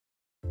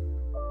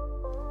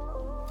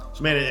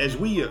So, man, as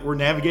we're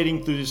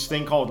navigating through this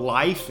thing called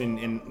life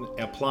and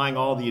applying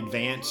all the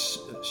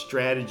advanced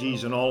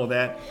strategies and all of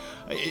that,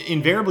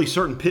 invariably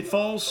certain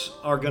pitfalls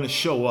are going to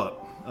show up.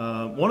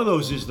 One of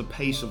those is the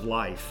pace of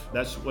life.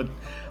 That's what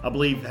I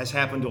believe has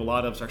happened to a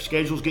lot of us. Our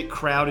schedules get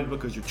crowded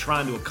because you're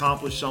trying to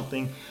accomplish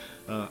something.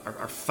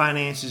 Our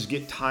finances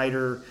get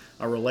tighter.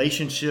 Our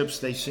relationships,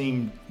 they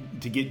seem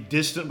to get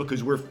distant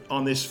because we're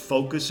on this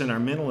focus, and our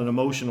mental and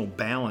emotional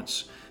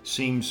balance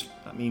seems,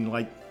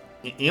 like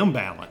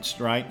imbalanced,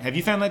 right? Have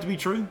you found that to be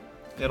true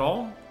at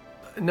all?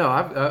 No,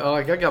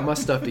 I got my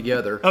stuff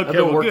together. Okay, I've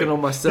been working on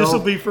myself. This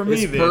will be for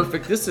me it's then.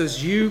 Perfect. This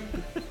is you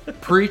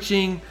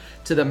preaching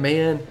to the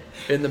man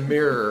in the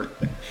mirror.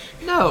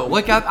 No,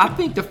 I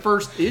think the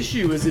first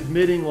issue is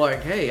admitting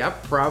hey, I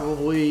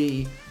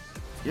probably,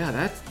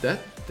 that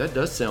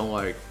does sound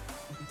like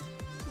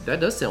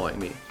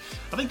me.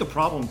 I think the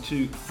problem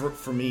too,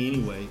 for me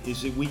anyway,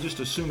 is that we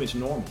just assume it's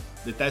normal.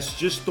 That's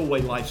just the way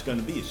life's going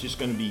to be. It's just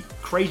going to be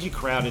crazy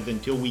crowded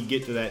until we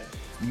get to that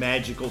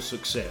magical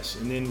success,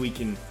 and then we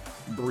can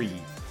breathe.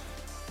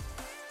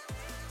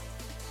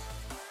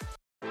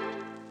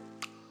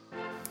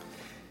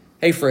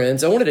 Hey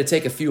friends, I wanted to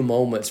take a few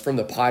moments from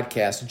the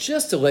podcast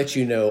just to let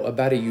you know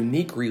about a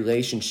unique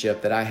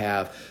relationship that I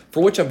have,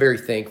 for which I'm very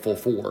thankful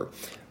for.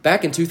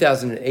 Back in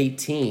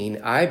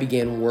 2018, I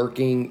began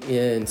working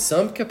in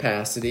some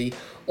capacity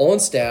on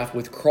staff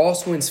with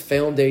Crosswinds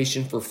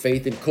Foundation for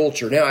Faith and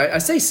Culture. Now, I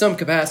say some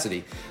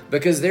capacity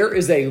because there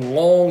is a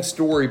long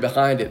story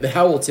behind it that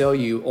I will tell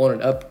you on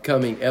an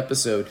upcoming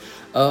episode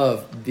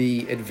of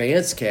the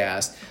Advanced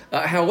Cast.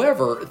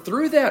 However,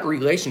 through that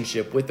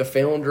relationship with the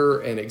founder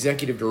and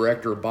executive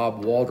director,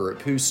 Bob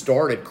Waldrop, who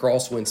started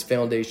Crosswinds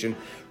Foundation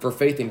for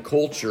Faith and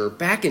Culture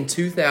back in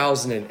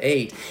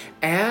 2008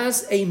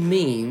 as a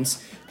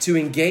means to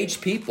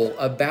engage people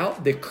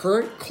about the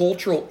current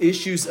cultural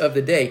issues of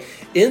the day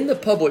in the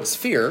public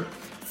sphere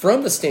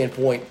from the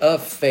standpoint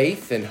of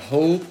faith and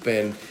hope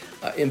and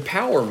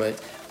empowerment.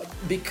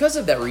 Because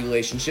of that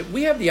relationship,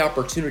 we have the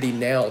opportunity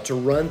now to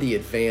run the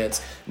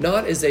Advance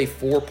not as a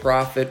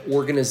for-profit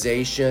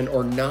organization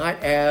or not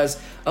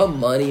as a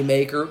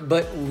moneymaker,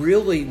 but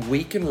really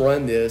we can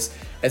run this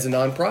as a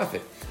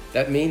nonprofit.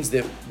 That means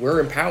that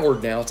we're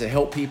empowered now to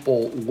help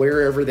people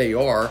wherever they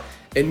are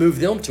and move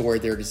them to where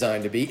they're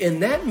designed to be.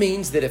 And that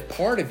means that if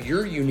part of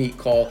your unique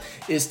call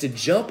is to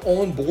jump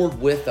on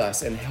board with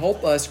us and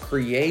help us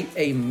create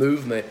a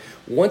movement,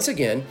 once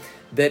again,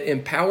 that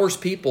empowers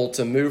people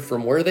to move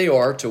from where they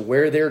are to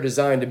where they're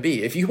designed to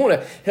be. If you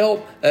want to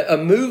help a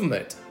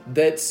movement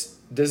that's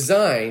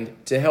designed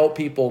to help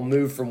people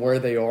move from where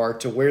they are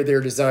to where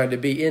they're designed to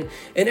be in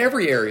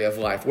every area of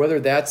life, whether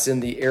that's in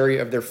the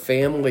area of their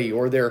family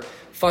or their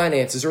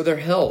finances or their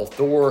health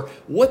or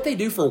what they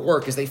do for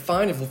work as they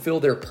find and fulfill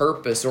their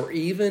purpose or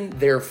even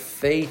their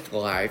faith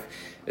life,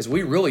 as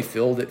we really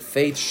feel that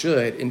faith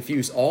should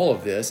infuse all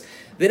of this,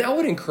 then I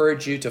would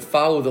encourage you to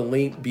follow the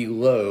link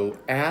below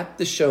at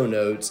the show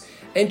notes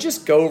and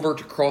just go over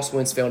to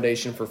Crosswinds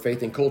Foundation for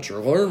Faith and Culture.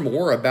 Learn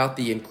more about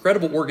the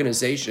incredible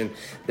organization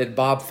that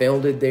Bob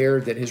founded there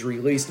that has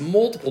released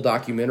multiple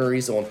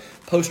documentaries on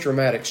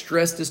post-traumatic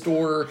stress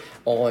disorder,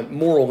 on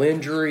moral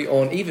injury,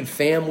 on even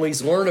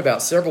families. Learn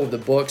about several of the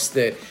books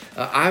that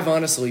I've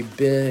honestly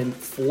been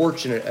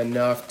fortunate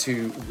enough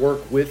to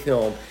work with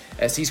him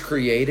as he's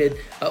created.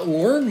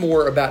 Learn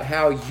more about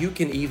how you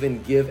can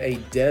even give a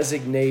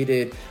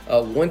designated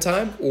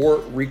one-time or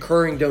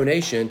recurring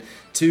donation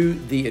to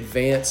the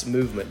Advance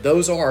movement.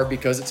 Those are,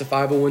 because it's a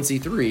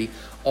 501c3,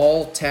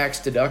 all tax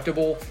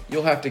deductible.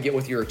 You'll have to get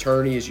with your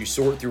attorney as you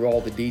sort through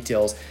all the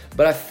details.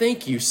 But I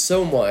thank you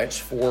so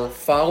much for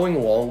following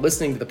along,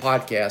 listening to the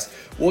podcast.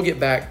 We'll get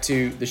back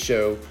to the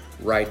show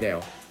right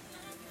now.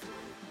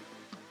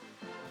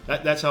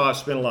 That's how I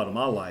spent a lot of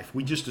my life.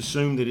 We just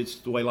assume that it's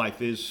the way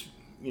life is,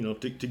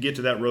 to get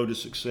to that road to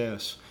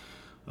success.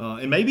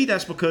 And maybe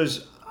that's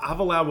because I've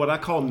allowed what I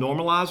call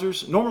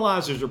normalizers.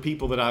 Normalizers are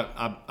people that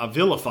I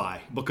vilify,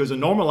 because a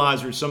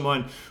normalizer is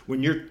someone,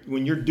 when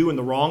you're doing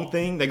the wrong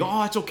thing, they go,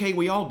 oh, it's okay,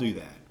 we all do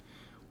that.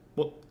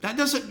 Well, that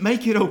doesn't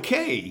make it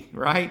okay,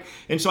 right?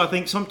 And so I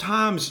think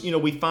sometimes,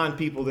 we find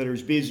people that are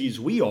as busy as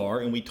we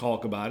are and we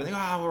talk about it, and they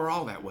go, we're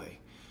all that way.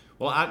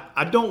 Well,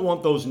 I don't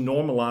want those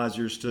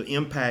normalizers to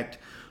impact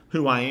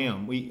who I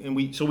am.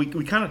 We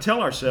kind of tell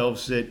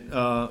ourselves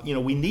that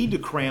we need to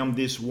cram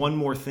this one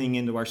more thing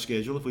into our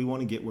schedule if we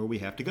want to get where we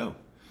have to go.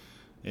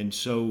 And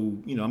so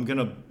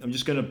I'm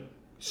just gonna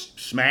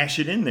smash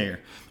it in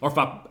there. Or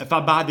if I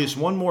buy this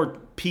one more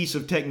piece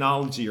of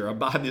technology, or I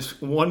buy this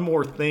one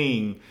more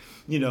thing,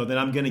 then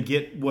I'm gonna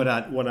get what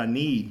I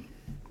need.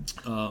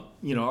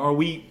 Or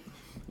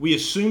we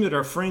assume that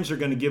our friends are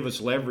going to give us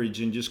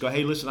leverage and just go,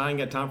 hey, listen, I ain't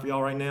got time for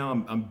y'all right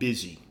now. I'm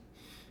busy.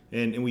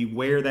 And we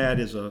wear that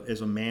as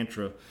a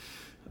mantra.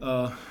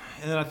 And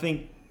then I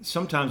think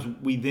sometimes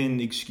we then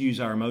excuse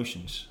our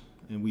emotions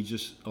and we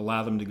just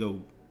allow them to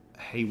go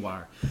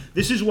haywire.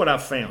 This is what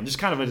I've found. Just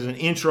kind of as an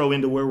intro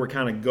into where we're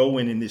kind of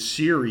going in this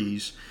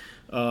series.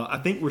 I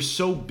think we're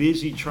so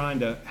busy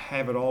trying to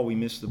have it all, we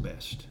miss the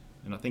best.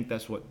 And I think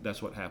that's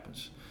what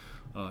happens.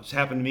 It's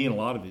happened to me in a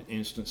lot of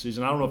instances,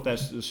 and I don't know if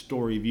that's the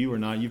story of you or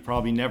not. You've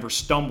probably never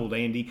stumbled,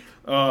 Andy,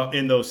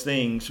 in those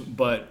things,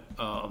 but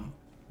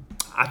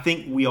I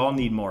think we all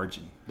need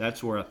margin.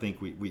 That's where I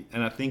think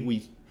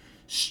we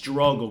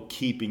struggle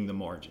keeping the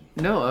margin.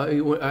 No,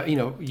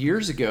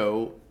 years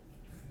ago,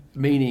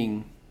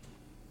 meaning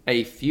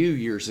a few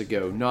years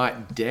ago,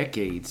 not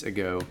decades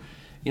ago,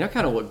 I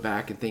kind of look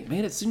back and think,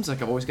 man, it seems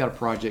like I've always got a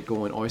project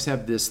going, always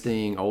have this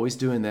thing, always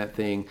doing that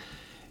thing,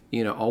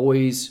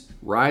 always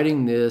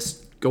writing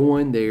this,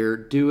 going there,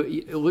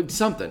 do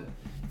something,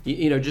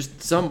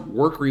 just some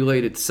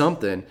work-related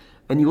something.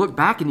 And you look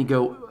back and you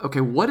go,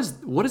 okay, what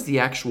is the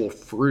actual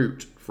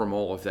fruit from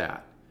all of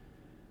that?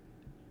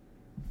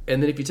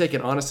 And then if you take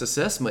an honest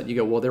assessment, you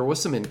go, well, there was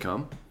some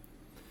income,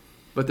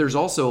 but there's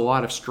also a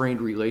lot of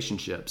strained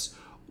relationships,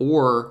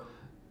 or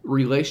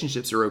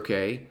relationships are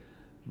okay,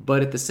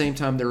 but at the same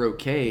time they're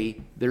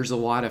okay, there's a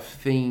lot of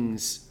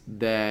things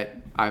that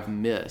I've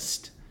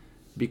missed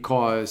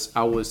because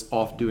I was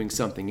off doing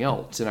something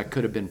else and I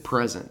could have been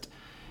present.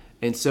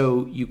 And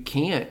so you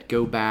can't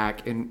go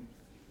back and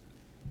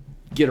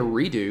get a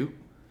redo,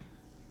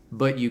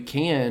 but you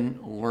can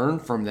learn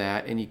from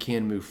that and you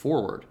can move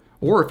forward.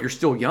 Or if you're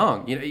still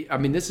young,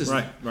 this is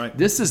right.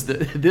 This is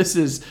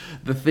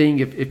the thing.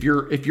 If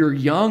you're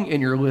young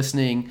and you're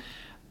listening,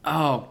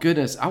 oh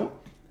goodness, I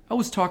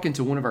was talking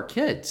to one of our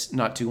kids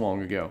not too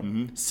long ago,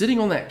 sitting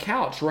on that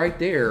couch right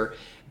there,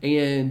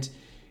 and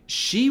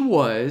she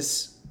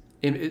was,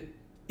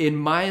 in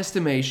my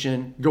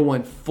estimation,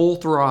 going full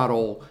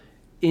throttle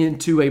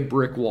into a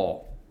brick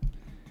wall,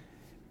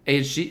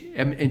 and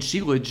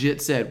she legit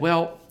said,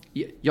 "Well,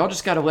 y'all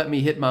just got to let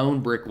me hit my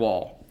own brick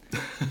wall."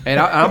 And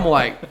I'm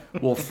like,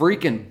 well,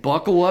 freaking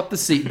buckle up the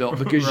seatbelt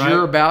because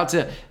you're about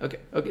to. Okay.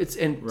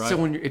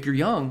 So if you're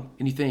young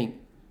and you think,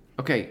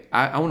 okay,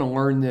 I want to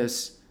learn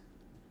this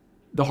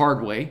the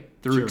hard way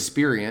through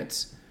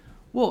experience.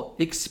 Well,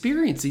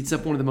 experience eats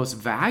up one of the most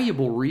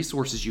valuable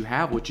resources you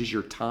have, which is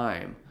your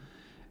time.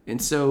 And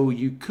so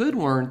you could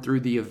learn through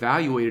the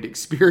evaluated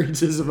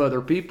experiences of other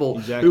people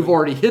who've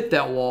already hit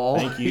that wall.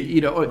 Thank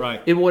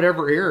you. In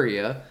whatever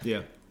area.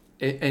 Yeah.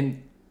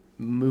 And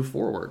move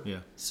forward. Yeah.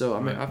 So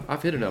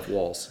I've hit enough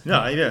walls.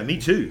 No, yeah, me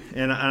too.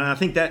 And I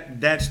think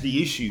that's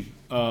the issue.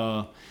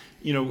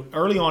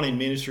 Early on in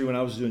ministry, when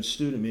I was doing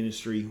student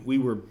ministry, we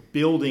were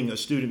building a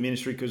student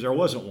ministry because there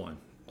wasn't one.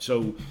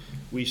 So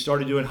we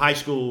started doing high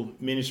school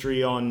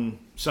ministry on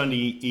Sunday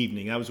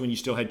evening. That was when you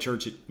still had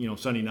church at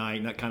Sunday night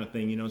and that kind of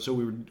thing. So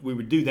we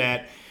would do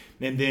that.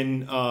 And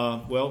then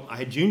I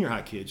had junior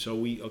high kids, so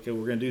we're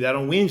going to do that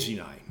on Wednesday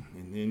night.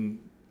 And then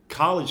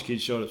college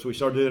kids showed up, so we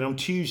started doing it on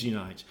Tuesday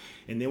nights.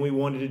 And then we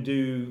wanted to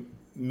do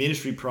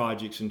ministry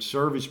projects and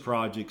service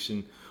projects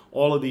and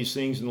all of these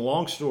things. And the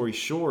long story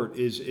short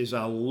is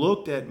I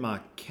looked at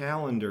my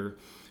calendar.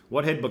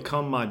 What had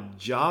become my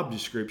job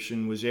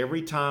description was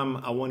every time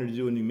I wanted to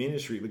do a new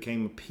ministry, it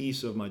became a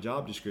piece of my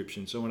job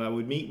description. So when I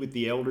would meet with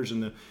the elders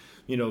and the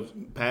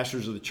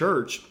pastors of the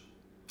church,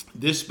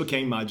 this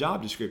became my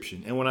job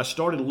description. And when I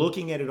started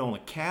looking at it on a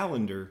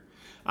calendar,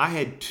 I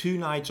had 2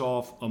 nights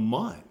off a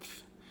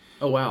month.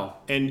 Oh, wow.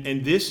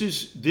 And this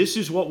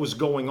is what was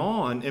going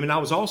on. I mean, I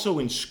was also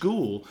in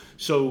school.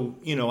 So,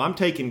 I'm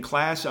taking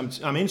class.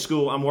 I'm in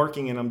school. I'm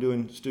working and I'm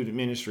doing student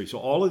ministry. So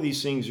all of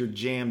these things are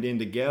jammed in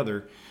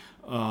together.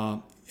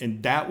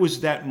 And that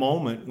was that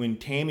moment when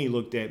Tammy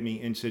looked at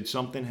me and said,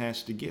 something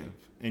has to give.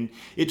 And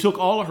it took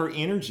all of her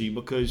energy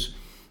because,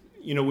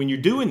 when you're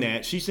doing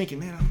that, she's thinking,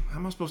 man, how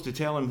am I supposed to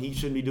tell him he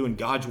shouldn't be doing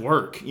God's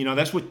work?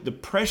 That's what the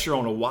pressure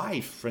on a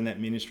wife from that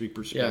ministry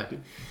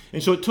perspective. Yeah.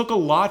 And so it took a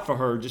lot for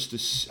her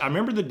I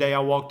remember the day I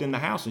walked in the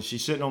house and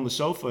she's sitting on the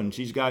sofa and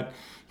she's got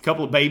a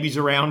couple of babies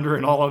around her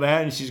and all of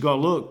that. And she's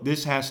going, look,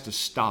 this has to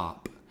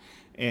stop.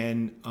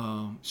 And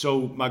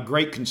so my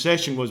great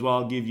concession was, well,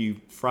 I'll give you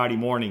Friday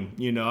morning.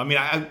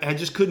 I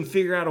just couldn't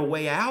figure out a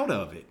way out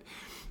of it.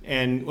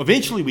 And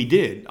eventually we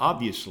did,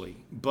 obviously.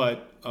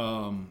 But,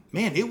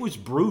 man, it was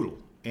brutal.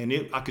 And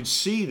I could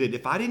see that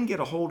if I didn't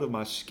get a hold of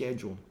my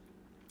schedule,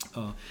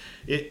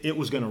 it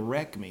was going to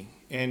wreck me.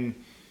 And,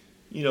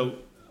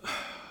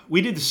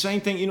 we did the same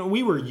thing.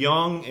 We were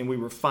young and we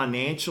were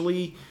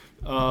financially,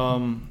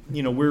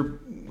 we're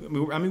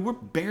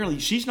barely,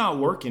 she's not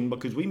working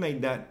because we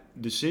made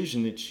that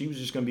decision that she was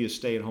just going to be a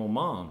stay-at-home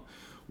mom.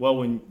 Well,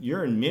 when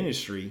you're in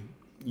ministry,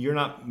 you're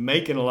not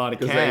making a lot of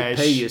cash.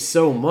 They pay you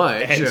so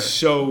much. And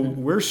so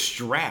we're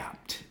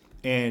strapped.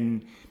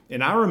 And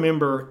I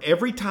remember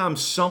every time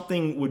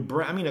something would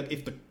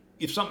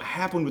if something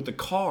happened with the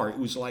car, it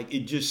was like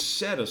it just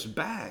set us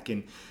back.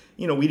 And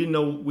we didn't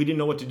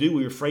know what to do.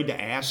 We were afraid to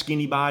ask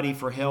anybody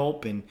for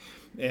help, and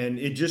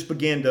it just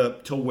began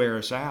to wear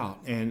us out.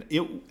 And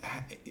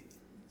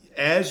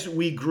as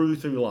we grew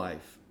through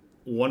life,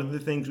 one of the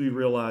things we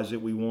realized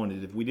that we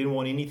wanted, if we didn't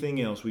want anything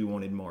else, we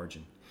wanted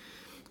margin.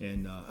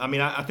 And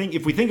I think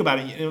if we think about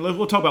it,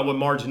 we'll talk about what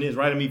margin is,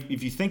 right? I mean,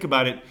 if you think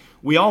about it,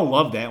 we all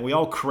love that. We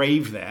all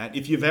crave that.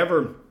 If you've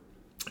ever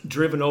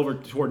driven over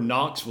toward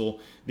Knoxville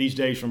these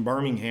days from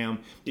Birmingham,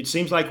 it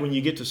seems like when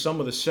you get to some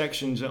of the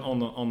sections on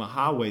the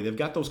highway, they've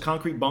got those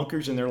concrete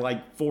bunkers and they're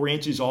like 4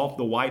 inches off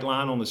the white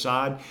line on the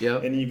side.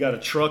 Yep. And you've got a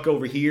truck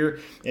over here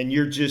and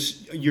you're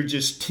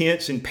just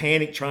tense and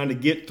panicked trying to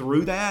get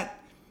through that.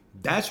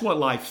 That's what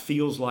life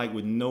feels like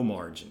with no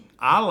margin.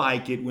 I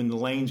like it when the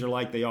lanes are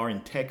like they are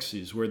in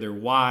Texas, where they're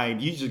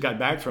wide. You just got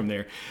back from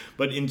there.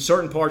 But in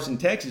certain parts in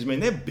Texas, man,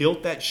 they've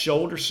built that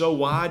shoulder so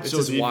wide. It's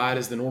as wide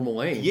as the normal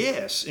lane.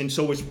 Yes. And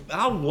so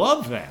I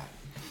love that.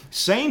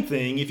 Same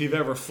thing if you've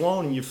ever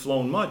flown and you've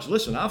flown much.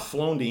 Listen, I've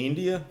flown to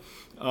India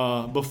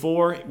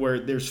before, where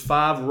there's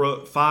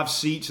five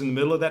seats in the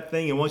middle of that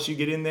thing, and once you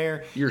get in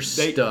there, you're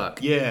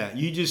stuck. Yeah,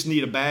 you just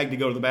need a bag to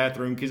go to the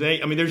bathroom because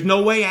there's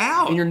no way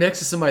out. And you're next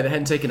to somebody that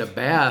hadn't taken a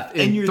bath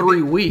in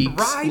 3 weeks,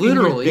 right?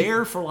 Literally, and you're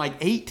there for like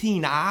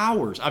 18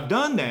 hours. I've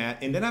done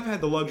that, and then I've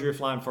had the luxury of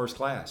flying first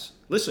class.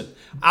 Listen,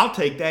 I'll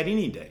take that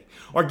any day.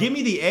 Or give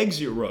me the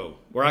exit row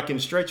where I can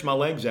stretch my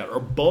legs out, or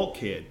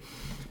bulkhead.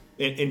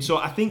 And so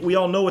I think we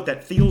all know what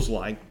that feels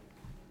like.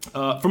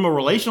 From a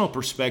relational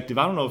perspective,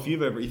 I don't know if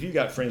you've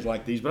got friends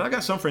like these, but I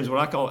got some friends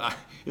what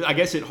I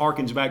guess it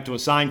harkens back to a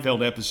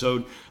Seinfeld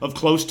episode of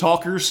close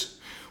talkers,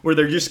 where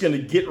they're just going to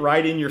get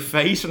right in your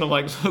face. And I'm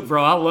like, look,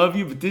 bro, I love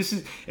you, but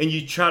and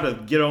you try to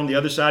get on the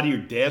other side of your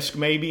desk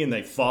maybe, and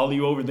they follow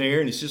you over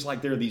there. And it's just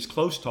like there are these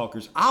close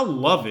talkers. I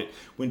love it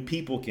when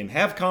people can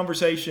have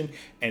conversation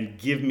and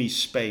give me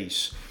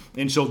space.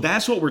 And so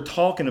that's what we're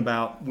talking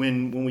about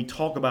when we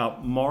talk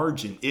about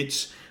margin.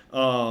 It's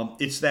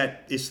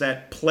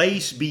that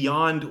place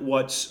beyond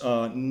what's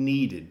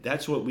needed.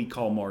 That's what we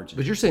call margin.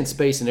 But you're saying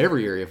space in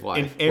every area of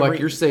life. Like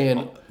you're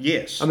saying,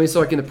 yes. I mean, so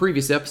like in the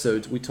previous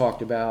episodes, we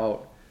talked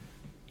about,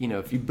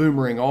 if you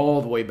boomerang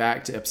all the way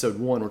back to episode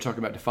 1, we're talking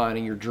about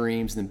defining your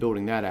dreams and then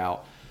building that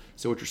out.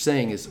 So what you're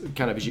saying is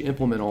kind of as you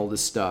implement all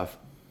this stuff,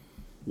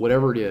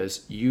 whatever it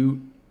is,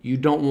 you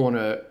don't want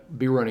to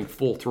be running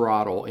full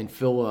throttle and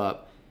fill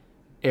up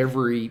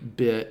every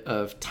bit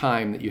of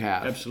time that you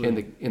have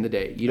in the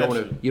day. You don't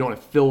want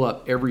to fill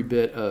up every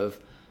bit of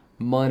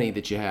money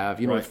that you have.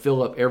 You don't want to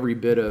fill up every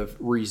bit of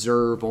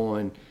reserve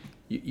on.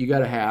 You got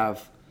to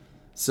have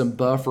some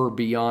buffer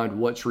beyond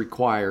what's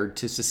required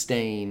to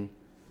sustain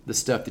the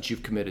stuff that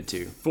you've committed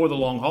to for the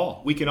long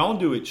haul. We can all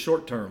do it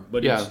short term,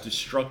 but it's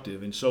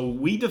destructive. And so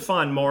we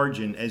define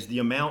margin as the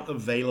amount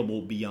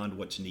available beyond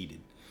what's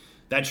needed.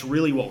 That's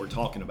really what we're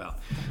talking about.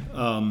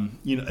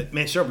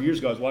 Several years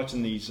ago I was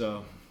watching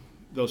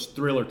those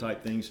thriller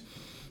type things.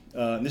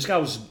 And this guy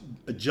was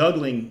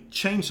juggling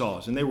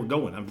chainsaws, and they were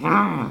going, and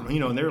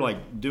they were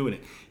like doing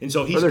it. And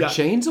so Are there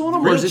chains on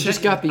them, or has it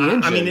just got the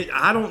engine?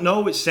 I don't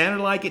know. It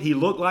sounded like it. He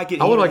looked like it.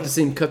 I would like to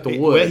see him cut the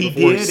wood. Well, he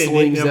did,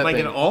 and I'm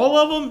thinking, all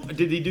of them.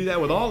 Did he do that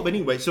with all? But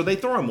anyway, so they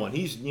throw him one.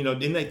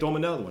 Then they throw him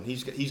another one.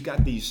 He's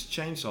got these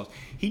chainsaws.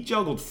 He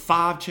juggled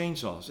 5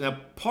 chainsaws. Now,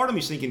 part of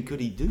me's thinking, could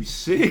he do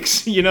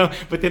 6?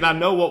 But then I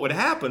know what would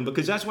happen,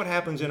 because that's what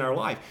happens in our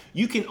life.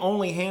 You can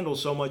only handle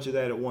so much of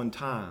that at one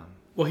time.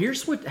 Well,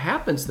 here's what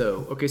happens,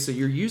 though. Okay, so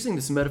you're using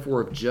this metaphor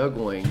of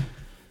juggling.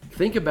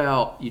 Think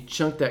about you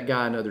chunk that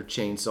guy another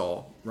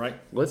chainsaw. Right.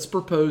 Let's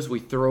propose we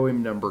throw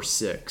him number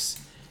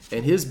 6.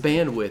 And his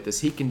bandwidth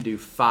is he can do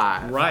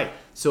 5. Right.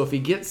 So if he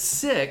gets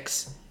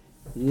 6,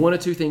 one of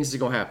two things is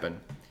going to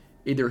happen.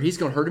 Either he's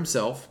going to hurt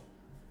himself,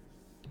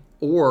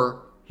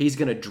 or he's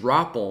going to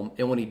drop them.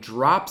 And when he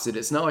drops it,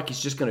 it's not like he's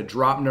just going to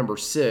drop number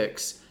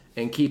 6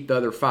 and keep the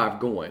other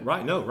 5 going.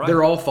 Right, no, right.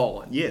 They're all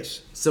falling.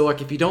 Yes. So,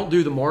 like, if you don't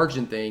do the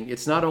margin thing,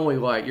 it's not only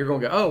like you're going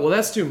to go, oh, well,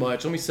 that's too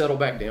much. Let me settle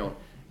back down.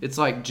 It's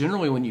like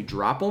generally when you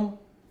drop them,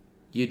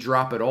 you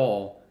drop it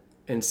all,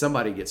 and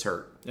somebody gets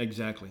hurt.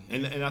 Exactly.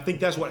 And I think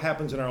that's what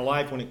happens in our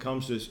life when it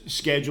comes to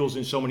schedules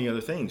and so many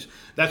other things.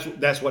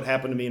 That's what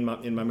happened to me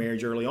in my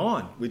marriage early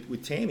on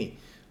with Tammy.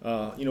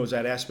 Was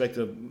that aspect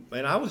of,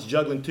 and I was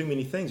juggling too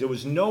many things. There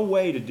was no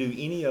way to do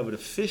any of it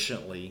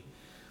efficiently.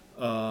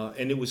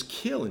 And it was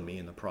killing me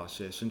in the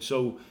process. And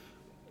so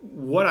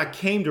what I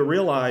came to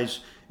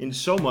realize in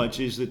so much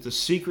is that the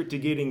secret to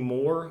getting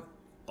more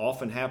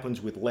often happens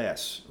with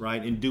less,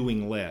 right? And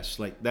doing less.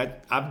 Like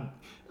that,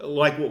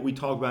 like what we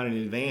talk about in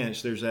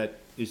advance, there's that,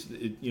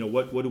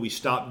 what do we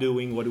stop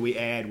doing? What do we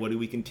add? What do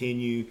we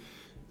continue?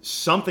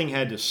 Something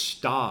had to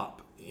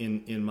stop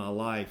in my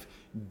life.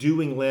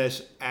 Doing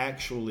less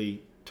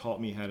actually taught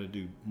me how to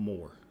do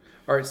more.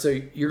 All right, so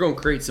you're going to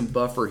create some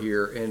buffer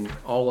here in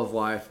all of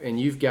life, and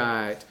you've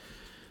got,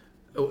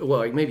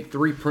 like maybe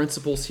 3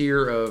 principles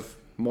here of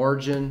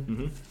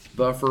margin,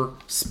 buffer,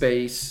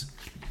 space,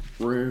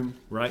 room,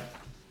 right,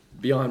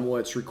 beyond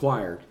what's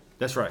required.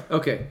 That's right.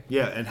 Okay.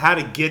 Yeah, and how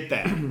to get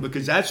that,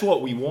 because that's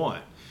what we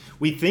want.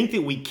 We think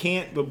that we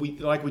can't, but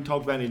like we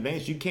talked about in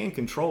advance, you can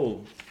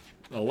control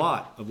a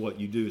lot of what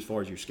you do as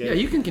far as your schedule.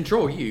 Yeah, you can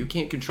control you. You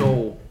can't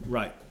control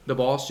the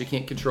boss. You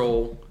can't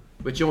control.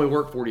 But you only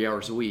work 40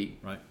 hours a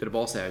week that a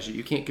boss has you.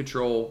 You can't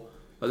control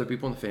other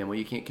people in the family.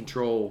 You can't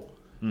control,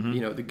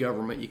 the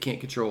government. You can't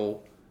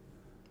control.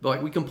 But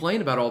like we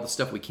complain about all the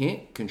stuff we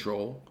can't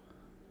control,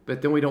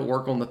 but then we don't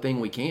work on the thing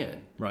we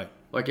can. Right.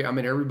 Like, I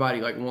mean,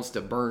 everybody like wants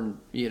to burn,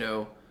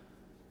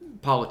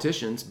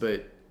 politicians,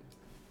 but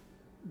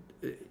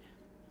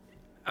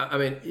I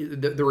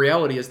mean, the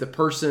reality is the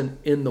person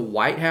in the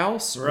White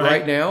House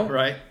right now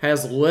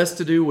has less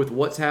to do with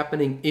what's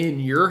happening in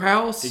your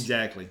house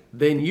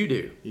than you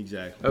do.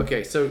 Exactly.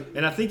 Okay, so...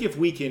 And I think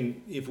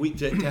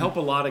to help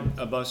a lot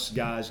of us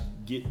guys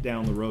get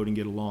down the road and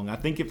get along, I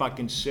think if I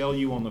can sell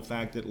you on the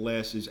fact that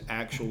less is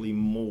actually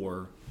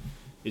more,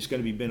 it's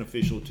going to be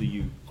beneficial to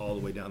you all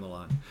the way down the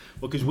line.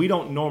 Because we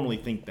don't normally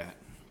think that.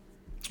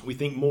 We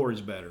think more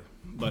is better.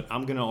 But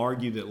I'm going to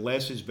argue that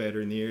less is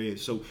better in the area.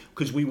 So,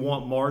 because we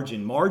want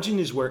margin. Margin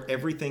is where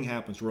everything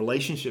happens.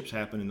 Relationships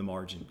happen in the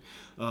margin.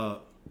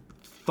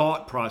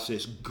 Thought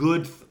process,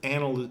 good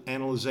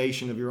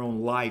analyzation of your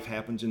own life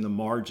happens in the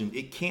margin.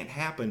 It can't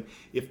happen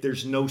if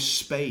there's no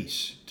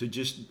space to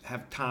just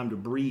have time to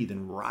breathe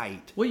and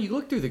write. Well, you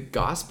look through the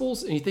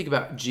Gospels and you think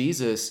about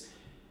Jesus.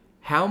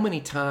 How many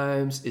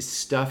times is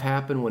stuff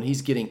happen when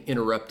he's getting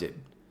interrupted?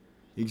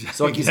 Exactly.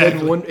 So like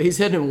he's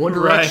heading in one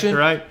direction,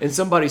 right. And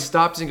somebody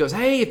stops and goes,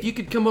 "Hey, if you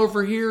could come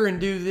over here and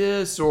do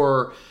this,"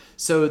 or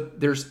so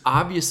there's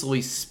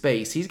obviously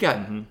space. He's got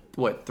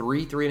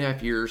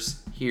 3.5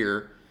 years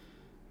here,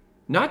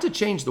 not to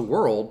change the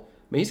world. I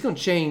mean, he's going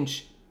to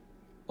change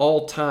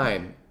all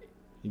time,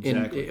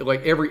 in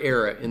like every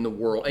era in the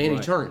world and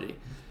eternity,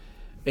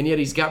 and yet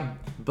he's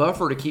got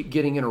buffer to keep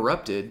getting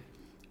interrupted,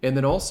 and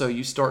then also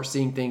you start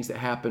seeing things that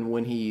happen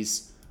when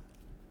he's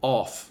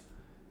off.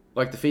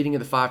 Like the feeding of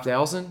the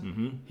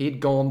 5,000, He'd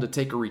gone to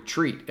take a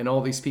retreat, and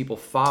all these people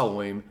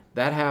follow him.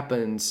 That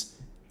happens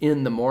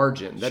in the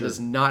margin. That does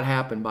not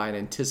happen by an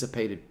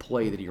anticipated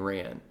play that he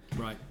ran.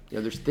 Right.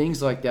 There's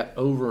things like that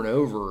over and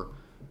over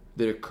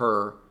that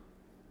occur.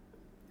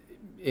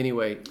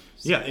 Anyway.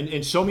 Yeah,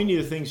 and so many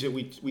of the things that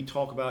we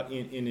talk about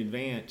in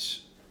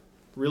advance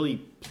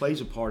really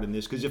plays a part in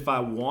this. Because if I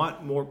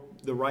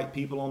want the right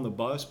people on the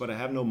bus, but I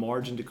have no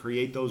margin to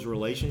create those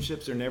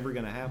relationships, they're never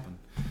going to happen.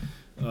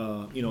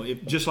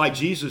 If just like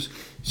Jesus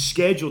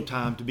scheduled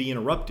time to be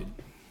interrupted,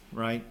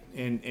 right?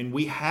 And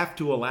we have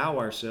to allow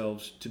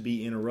ourselves to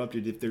be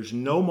interrupted. If there's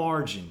no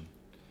margin,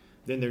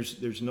 then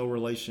there's no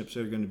relationships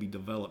that are going to be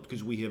developed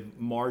because we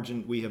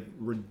have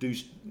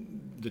reduced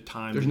the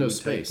time. There's no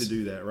space to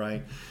do that,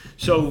 right?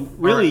 So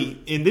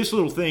really, in this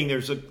little thing,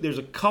 there's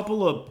a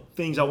couple of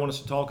things I want us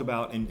to talk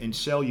about and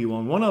sell you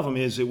on. One of them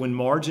is that when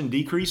margin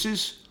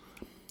decreases,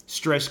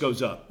 stress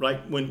goes up,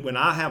 right? When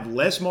I have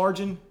less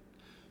margin,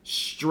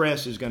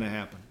 stress is going to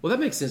happen. Well, that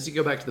makes sense. You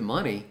go back to the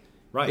money.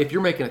 Right. If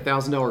you're making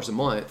 $1,000 a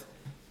month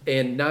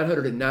and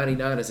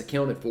 $999 is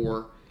accounted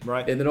for,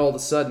 right, and then all of a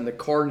sudden the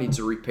car needs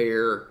a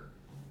repair,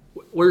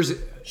 where's it?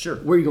 Sure.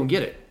 Where are you going to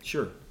get it?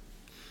 Sure.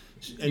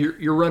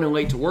 You're running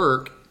late to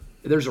work.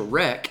 There's a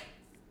wreck.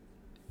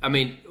 I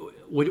mean,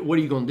 what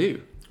are you going to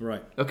do?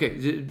 Right.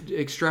 Okay.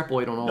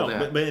 Extrapolate on all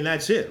that. But and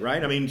that's it,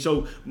 right? I mean,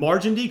 so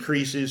margin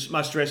decreases,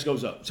 my stress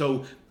goes up.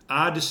 So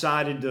I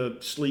decided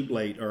to sleep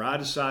late, or I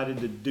decided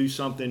to do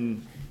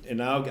something,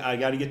 and I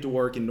got to get to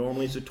work, and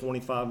normally it's a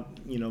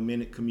 25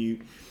 minute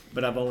commute,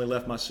 but I've only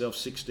left myself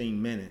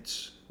 16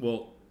 minutes.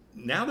 Well,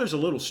 now there's a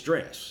little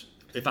stress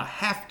if I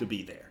have to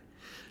be there.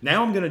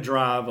 Now I'm going to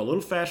drive a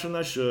little faster than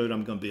I should.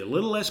 I'm going to be a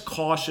little less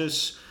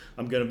cautious.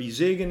 I'm going to be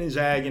zigging and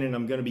zagging, and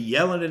I'm going to be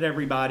yelling at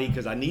everybody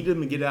because I need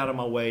them to get out of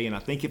my way. And I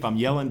think if I'm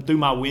yelling through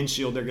my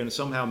windshield, they're going to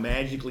somehow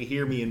magically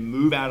hear me and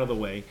move out of the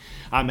way.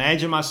 I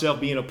imagine myself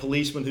being a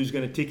policeman who's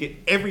going to ticket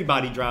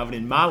everybody driving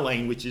in my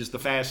lane, which is the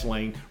fast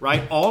lane,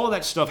 right? All of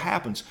that stuff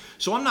happens.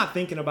 So I'm not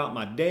thinking about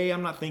my day.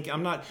 I'm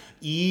not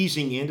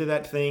easing into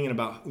that thing and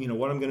about,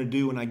 what I'm going to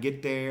do when I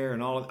get there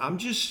and all of that. I'm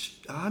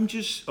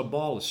just a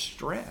ball of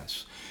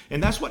stress.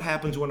 And that's what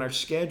happens when our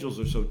schedules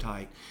are so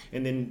tight,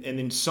 and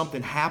then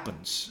something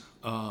happens.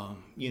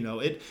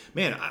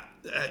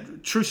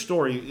 True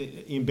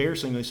story,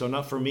 embarrassingly so,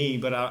 not for me,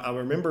 but I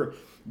remember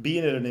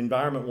being in an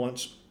environment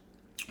once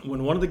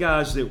when one of the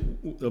guys,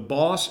 the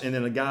boss, and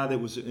then a guy that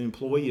was an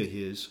employee of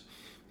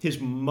his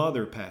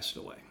mother passed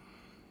away,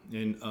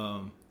 and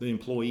the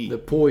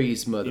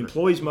employee's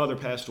mother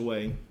passed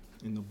away,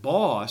 and the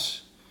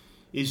boss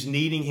is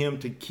needing him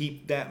to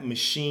keep that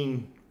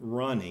machine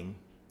running.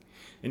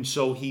 And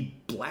so he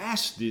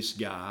blasts this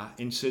guy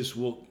and says,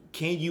 well,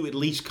 can you at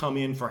least come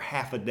in for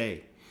half a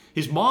day?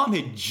 His mom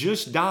had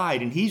just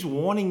died, and he's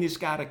wanting this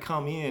guy to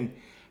come in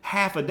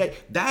half a day.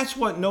 That's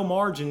what no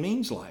margin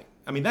means like.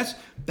 I mean,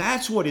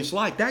 that's what it's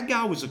like. That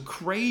guy was a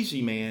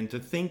crazy man to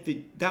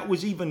think that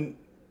was even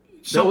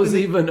something. That was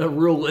even a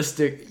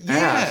realistic ask.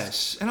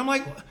 Yes. And I'm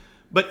like,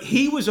 but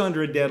he was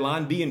under a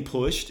deadline being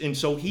pushed, and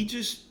so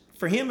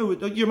for him, it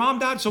was, your mom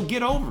died, so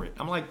get over it.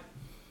 I'm like,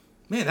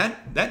 man,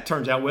 that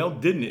turns out well,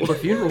 didn't it? Well, the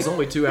funeral's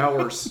only 2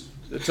 hours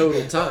the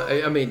total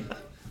time.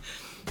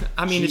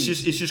 I mean, it's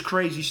just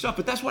crazy stuff.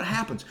 But that's what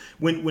happens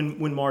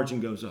when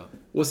margin goes up.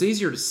 Well, it's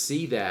easier to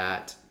see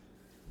that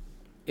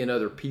in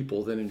other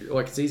people than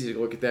it's easy to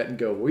look at that and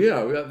go, well,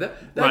 yeah,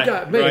 that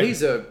guy, man, right.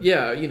 He's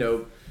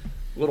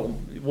little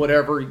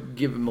whatever.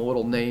 Give him a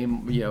little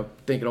name.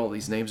 Thinking all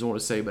these names I want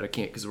to say, but I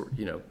can't because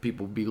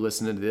people will be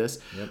listening to this.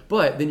 Yep.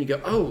 But then you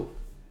go, oh,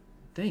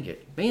 dang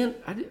it, man,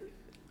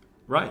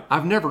 Right.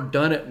 I've never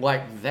done it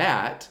like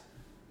that,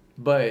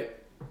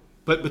 but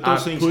But those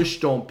I've things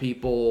pushed on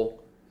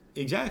people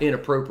exactly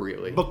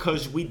inappropriately.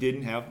 because we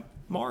didn't have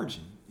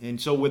margin. And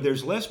so when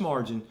there's less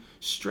margin,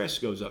 stress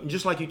goes up. And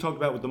just like you talked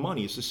about with the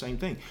money, it's the same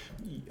thing.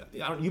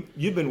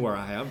 You've been where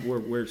I have,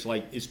 where it's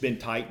like it's been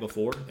tight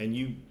before, and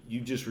you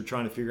just were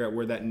trying to figure out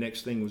where that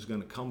next thing was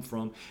going to come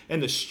from.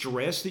 And the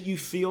stress that you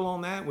feel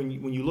on that when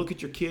you look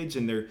at your kids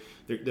and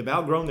they've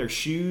outgrown their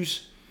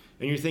shoes,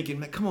 and you're thinking,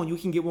 man, come on, you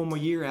can get one more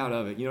year out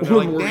of it. You know, they're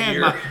like,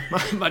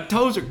 Dad, my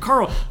toes are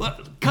curled.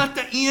 Cut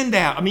the end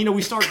out. I mean,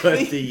 we start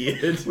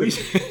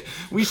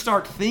we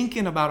start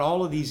thinking about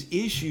all of these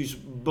issues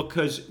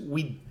because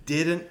we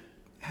didn't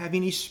have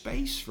any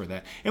space for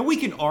that. And we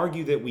can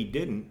argue that we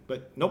didn't,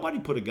 but nobody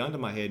put a gun to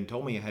my head and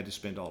told me I had to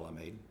spend all I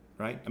made.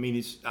 Right? I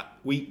mean,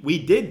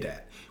 we did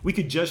that. We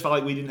could just feel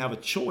like we didn't have a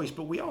choice,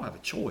 but we all have a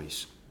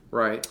choice.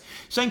 Right.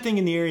 Same thing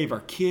in the area of our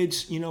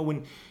kids. You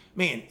know,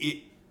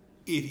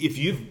 if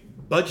you've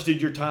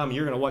budgeted your time,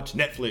 you're going to watch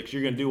Netflix,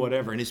 you're going to do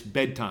whatever, and it's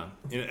bedtime.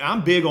 And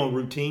I'm big on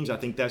routines. I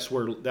think that's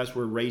where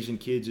raising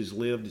kids is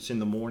lived. It's in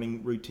the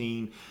morning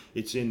routine.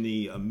 It's in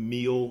the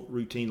meal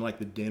routine, like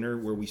the dinner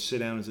where we sit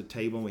down at a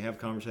table and we have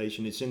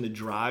conversation. It's in the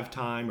drive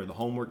time or the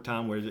homework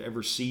time,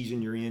 whatever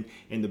season you're in,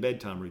 and the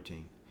bedtime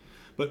routine.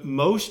 But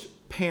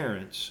most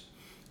parents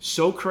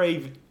so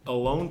crave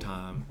alone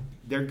time,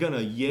 they're going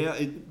to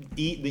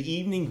eat the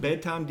evening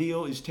bedtime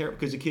deal is terrible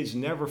because the kids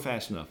never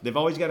fast enough. They've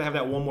always got to have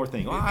that one more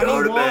thing. Oh, I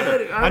need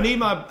water. I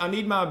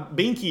need my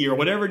binky or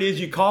whatever it is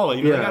you call it.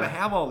 You know, they got to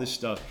have all this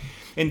stuff.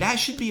 And that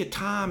should be a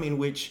time in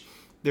which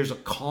there's a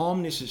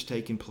calmness that's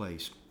taking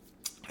place.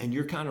 And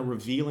you're kind of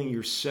revealing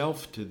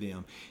yourself to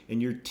them,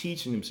 and you're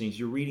teaching them things.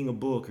 You're reading a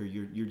book, or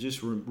you're just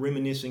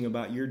reminiscing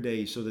about your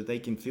days so that they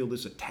can feel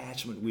this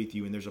attachment with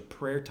you, and there's a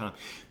prayer time.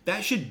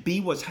 That should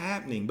be what's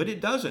happening, but it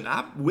doesn't.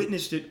 I've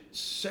witnessed it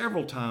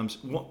several times,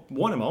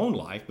 one in my own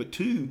life, but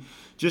two,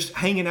 just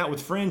hanging out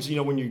with friends, you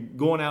know, when you're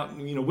going out,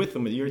 you know, with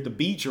them, you're at the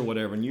beach or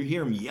whatever, and you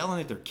hear them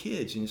yelling at their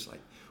kids, and it's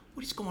like,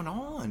 what is going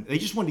on? They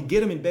just wanted to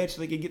get them in bed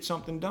so they could get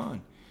something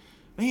done.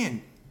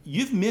 Man,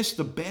 you've missed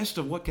the best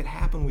of what could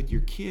happen with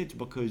your kids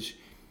because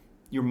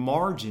your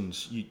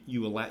margins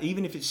you allow,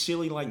 even if it's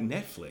silly like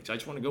Netflix. I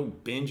just want to go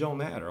binge on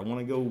that, or I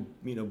want to go,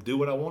 you know, do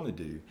what I want to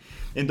do.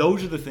 And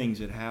those are the things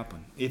that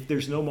happen. If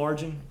there's no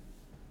margin,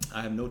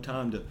 I have no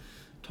time to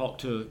talk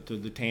to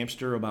the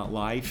Tamster about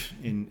life,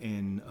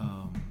 and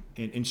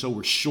so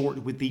we're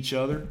short with each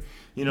other,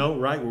 you know,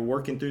 right? We're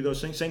working through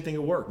those things. Same thing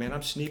at work, man.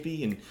 I'm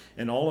snippy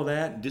and all of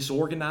that,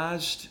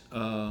 disorganized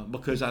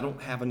because I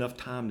don't have enough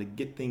time to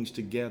get things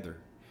together.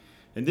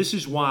 And this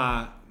is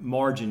why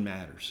margin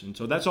matters. And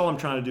so that's all I'm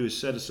trying to do is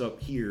set us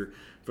up here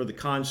for the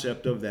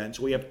concept of that. And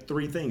so we have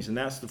three things, and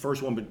that's the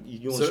first one. But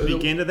you want to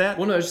speak into that?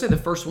 Well, no, I just said the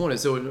first one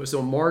is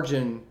so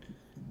margin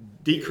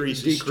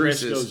decreases,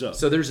 stress goes up.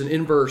 So there's an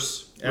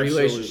inverse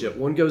relationship.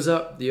 One goes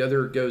up, the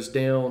other goes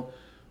down.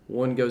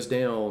 One goes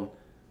down,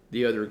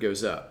 the other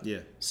goes up. Yeah.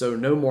 So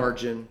no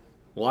margin,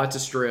 lots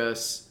of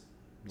stress.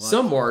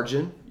 Some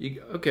margin,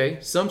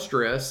 some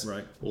stress.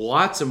 Right.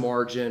 Lots of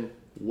margin,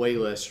 way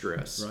less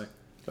stress. Right.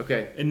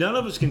 Okay. And none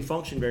of us can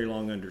function very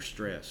long under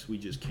stress. We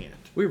just can't.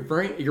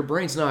 Your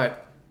brain's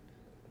not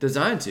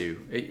designed to,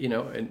 you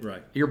know, and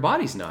right. Your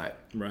body's not.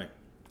 Right.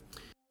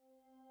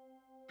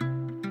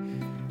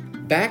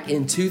 Back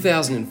in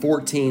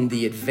 2014,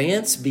 the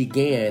Advance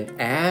began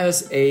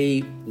as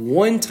a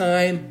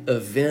one-time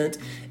event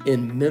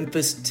in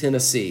Memphis,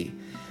 Tennessee.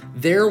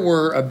 There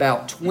were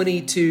about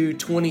 22,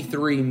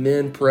 23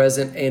 men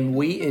present, and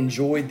we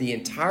enjoyed the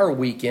entire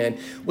weekend.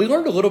 We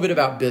learned a little bit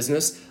about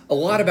business, a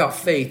lot about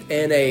faith,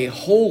 and a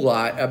whole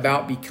lot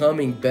about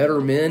becoming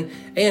better men.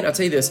 And I'll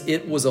tell you this,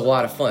 it was a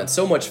lot of fun.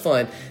 So much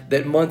fun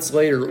that months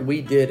later,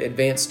 we did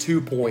Advance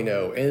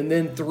 2.0, and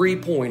then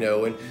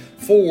 3.0, and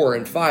 4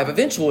 and 5.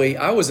 Eventually,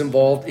 I was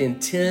involved in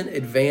 10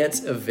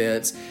 Advance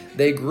events.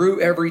 They grew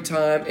every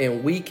time,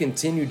 and we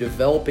continue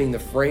developing the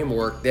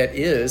framework that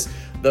is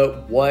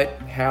the what,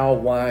 how,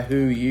 why, who,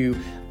 you,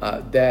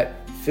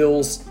 that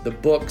fills the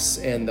books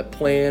and the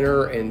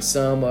planner and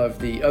some of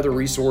the other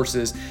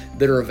resources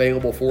that are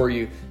available for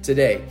you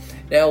today.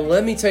 Now,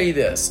 let me tell you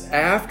this.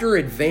 After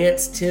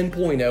Advance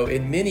 10.0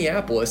 in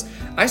Minneapolis,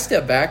 I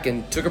stepped back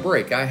and took a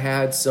break. I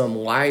had some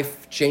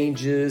life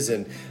changes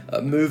and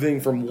moving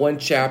from one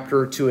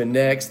chapter to a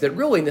next that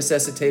really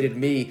necessitated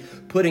me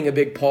putting a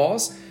big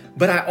pause.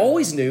 But I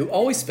always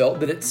felt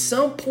that at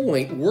some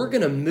point we're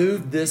going to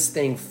move this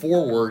thing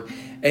forward,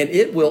 and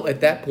it will at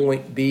that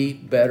point be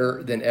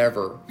better than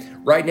ever.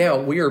 Right now,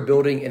 we are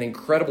building an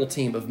incredible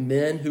team of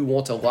men who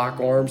want to lock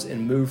arms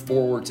and move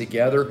forward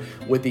together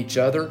with each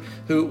other,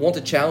 who want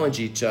to challenge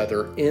each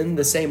other in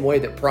the same way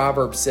that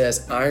Proverbs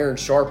says, iron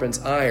sharpens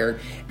iron.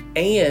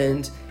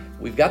 And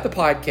we've got the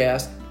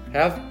podcast,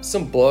 have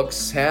some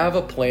books, have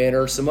a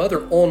planner, some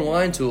other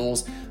online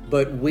tools,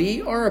 but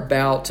we are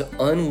about to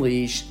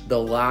unleash the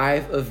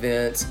live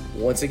events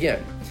once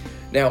again.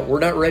 Now, we're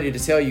not ready to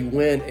tell you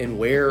when and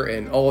where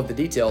and all of the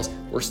details.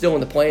 We're still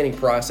in the planning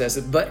process,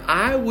 but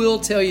I will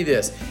tell you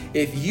this.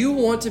 If you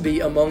want to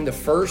be among the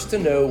first to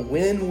know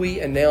when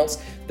we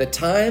announce the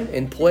time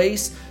and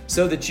place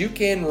so that you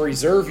can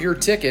reserve your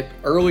ticket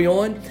early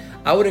on,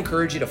 I would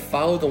encourage you to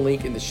follow the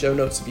link in the show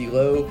notes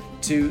below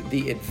to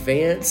the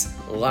Advance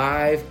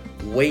Live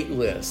wait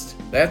list.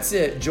 That's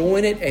it.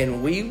 Join it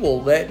and we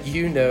will let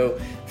you know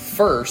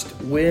first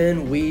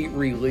when we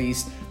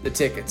release the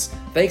tickets.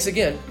 Thanks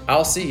again.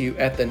 I'll see you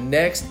at the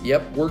next,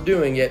 we're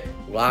doing it,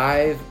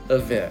 live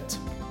event.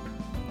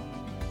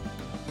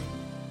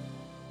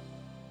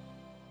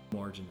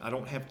 Margin. I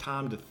don't have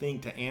time to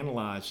think, to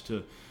analyze,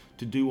 to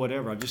do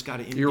whatever. I've just got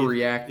to. You're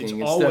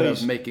reacting instead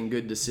of making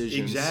good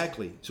decisions.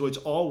 Exactly. So it's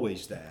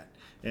always that.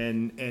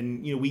 And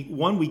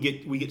we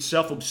get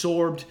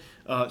self-absorbed.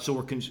 So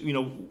we're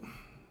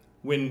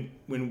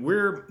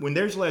when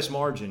there's less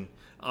margin,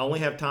 I only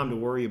have time to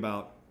worry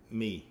about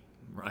me.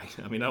 Right.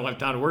 I mean, I don't have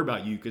time to worry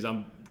about you because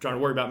I'm trying to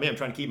worry about me. I'm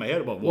trying to keep my head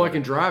above water. Well, like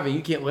in driving,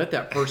 you can't let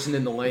that person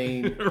in the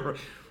lane.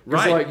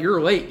 Right. It's like, you're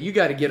late. You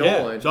got to get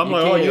on. So I'm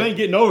like, you ain't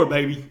getting over,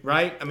 baby.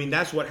 Right. I mean,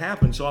 that's what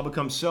happens. So I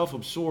become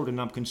self-absorbed and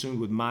I'm consumed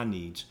with my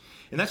needs.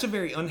 And that's a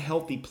very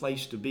unhealthy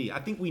place to be. I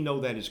think we know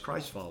that as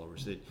Christ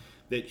followers,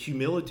 that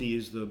humility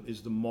is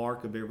the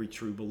mark of every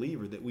true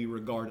believer, that we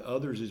regard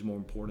others as more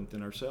important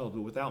than ourselves.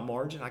 But without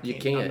margin,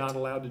 I'm not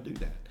allowed to do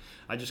that.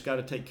 I just got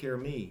to take care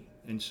of me.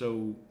 And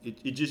so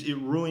it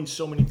ruins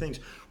so many things.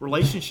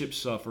 Relationships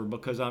suffer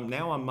because I'm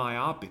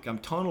myopic. I'm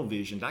tunnel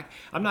visioned.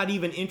 I'm not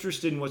even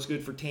interested in what's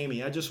good for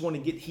Tammy. I just want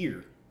to get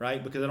here,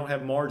 right? Because I don't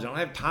have margin. I don't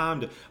have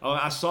time to.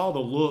 I saw the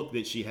look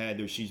that she had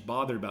there. She's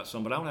bothered about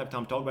something, but I don't have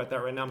time to talk about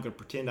that right now. I'm going to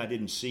pretend I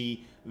didn't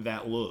see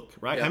that look,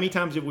 right? Yeah. How many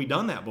times have we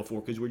done that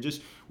before? Because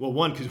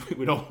because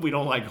we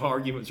don't like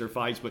arguments or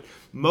fights, but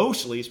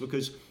mostly it's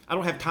because I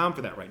don't have time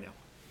for that right now,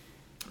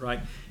 right?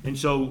 And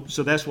so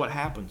that's what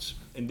happens.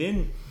 And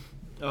then.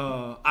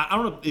 I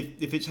don't know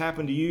if it's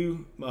happened to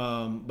you,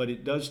 but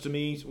it does to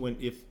me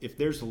if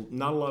there's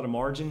not a lot of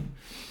margin,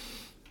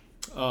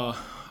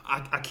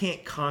 I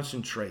can't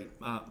concentrate.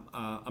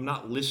 I'm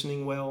not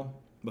listening well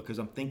because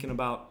I'm thinking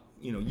about,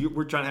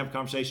 we're trying to have a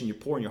conversation. You're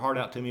pouring your heart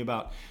out to me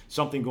about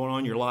something going on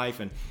in your life,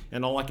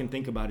 and all I can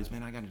think about is,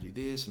 man, I got to do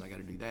this and I got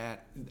to do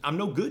that. I'm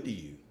no good to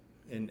you.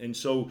 And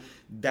so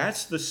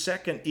that's the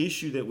second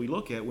issue that we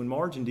look at. When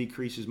margin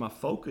decreases, my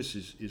focus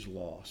is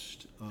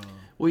lost.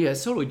 Well, yeah,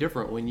 it's totally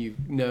different when you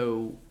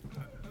know,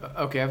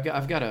 okay,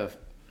 I've got a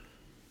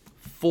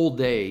full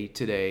day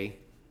today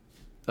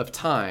of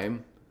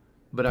time,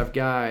 but I've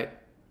got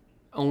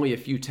only a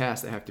few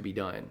tasks that have to be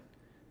done.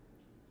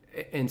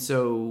 And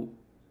so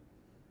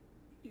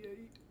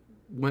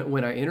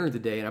when I enter the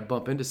day and I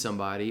bump into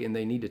somebody and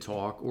they need to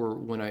talk, or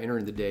when I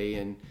enter the day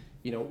and,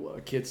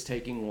 a kid's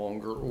taking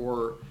longer,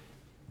 or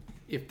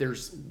if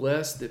there's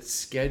less that's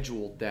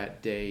scheduled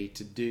that day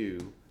to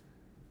do,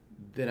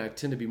 then I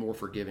tend to be more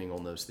forgiving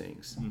on those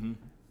things. Mm-hmm.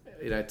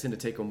 And I tend to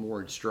take them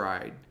more in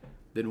stride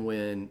than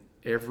when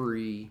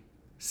every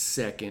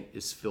second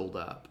is filled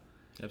up.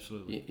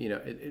 Absolutely.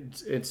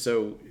 And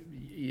so,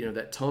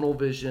 that tunnel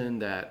vision,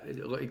 that,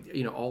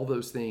 all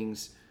those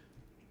things,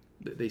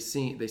 they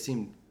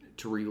seem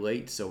to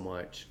relate so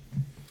much.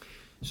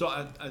 So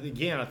I think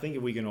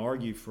if we can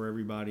argue for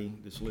everybody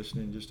that's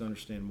listening, just to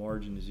understand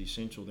margin is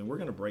essential, then we're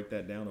going to break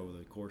that down over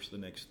the course of the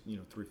next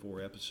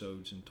 3-4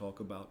 episodes and talk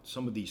about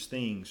some of these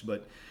things.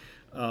 But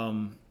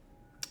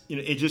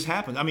it just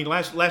happened. I mean,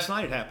 last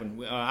night it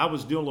happened. I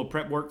was doing a little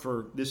prep work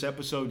for this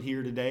episode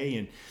here today,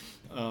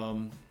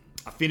 and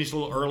I finished a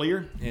little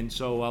earlier, and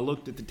so I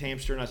looked at the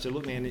Tamster and I said,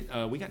 "Look,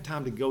 man, we got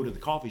time to go to the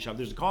coffee shop.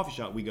 There's a coffee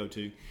shop we go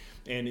to."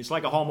 And it's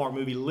like a Hallmark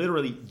movie,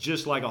 literally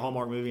just like a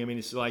Hallmark movie. I mean,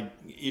 it's like,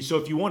 so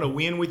if you want to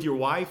win with your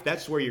wife,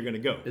 that's where you're going to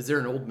go. Is there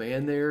an old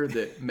man there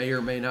that may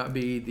or may not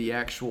be the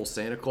actual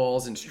Santa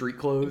Claus in street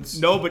clothes?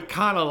 No, but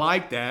kind of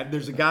like that.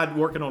 There's a guy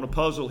working on a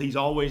puzzle. He's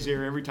always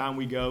there every time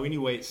we go.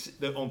 Anyway,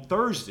 on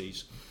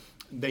Thursdays,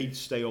 they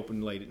stay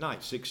open late at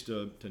night, 6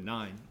 to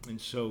 9. And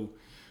so...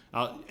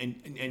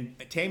 and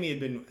Tammy had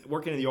been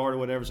working in the yard or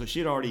whatever, so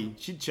she'd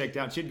checked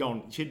out. She'd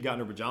gotten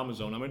her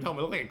pajamas on. I mean,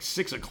 like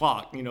 6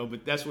 o'clock,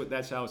 but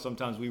that's how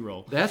sometimes we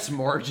roll. That's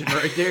margin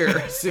right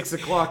there. 6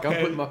 o'clock, I'm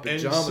putting my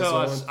pajamas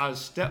on. So I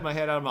stepped my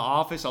head out of my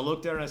office. I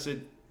looked at her and I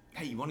said,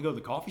 "Hey, you want to go to the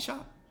coffee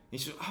shop?"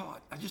 And she said, "Oh,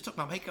 I just took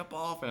my makeup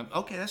off." And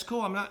okay, that's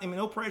cool.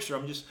 No pressure.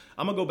 I'm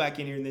gonna go back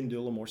in here and then do a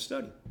little more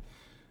study.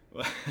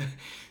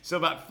 So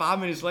about 5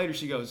 minutes later,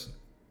 she goes,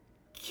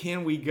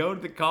 "Can we go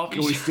to the coffee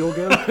shop?" Can we still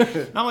go?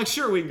 And I'm like,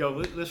 "Sure, we can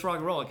go. Let's rock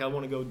and roll. Like, I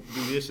want to go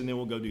do this, and then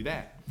we'll go do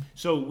that."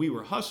 So we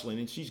were hustling,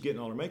 and she's getting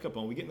all her makeup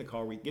on. We get in the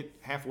car. We get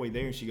halfway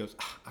there, and she goes,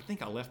 "I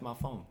think I left my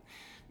phone."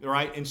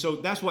 Right? And so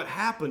that's what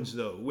happens,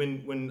 though.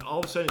 When all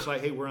of a sudden it's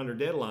like, "Hey, we're under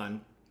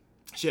deadline."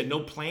 She had no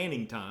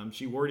planning time.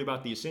 She worried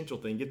about the essential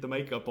thing, get the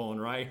makeup on,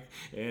 right?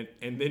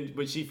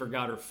 But she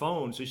forgot her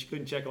phone, so she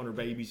couldn't check on her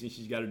babies, and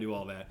she's got to do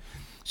all that.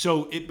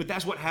 But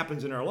that's what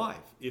happens in our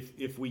life.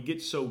 If we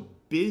get so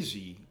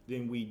busy,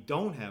 then we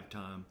don't have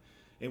time,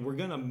 and we're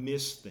going to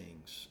miss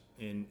things.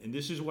 and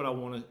this is what I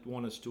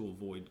want us to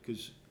avoid,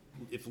 because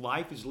if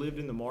life is lived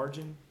in the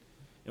margin,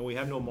 and we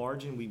have no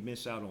margin, we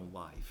miss out on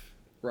life.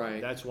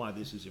 Right. That's why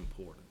this is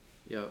important.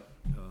 Yep.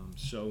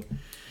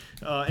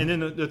 And then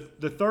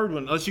the third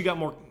one, unless you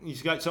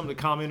got something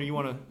to comment, or you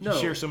want to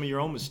share some of your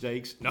own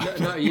mistakes. No,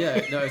 not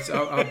yet.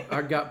 No,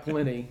 I got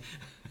plenty.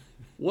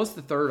 What's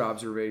the third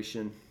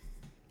observation?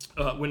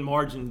 When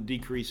margin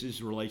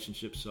decreases,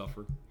 relationships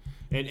suffer.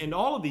 And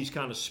all of these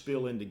kind of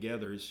spill in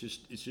together. It's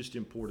just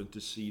important to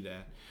see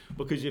that,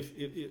 because if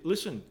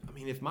listen, I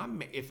mean,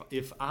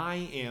 if I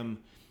am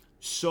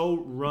so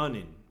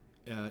running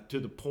to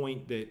the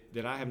point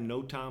that I have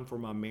no time for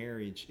my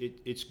marriage,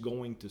 it's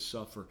going to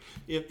suffer.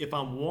 If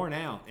I'm worn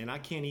out and I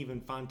can't even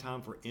find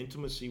time for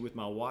intimacy with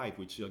my wife,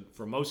 which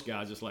for most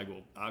guys it's like,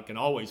 well, I can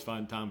always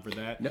find time for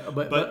that. No,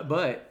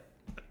 but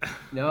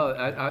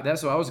no,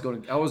 that's what I was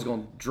going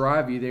to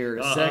drive you there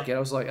in a second. I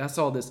was like, I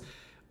saw this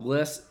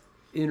less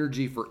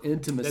energy for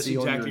intimacy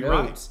on your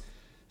notes. Right.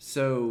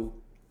 So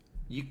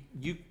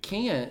you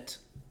can't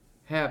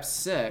have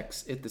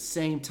sex at the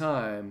same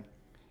time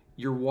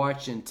you're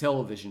watching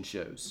television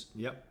shows.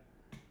 Yep.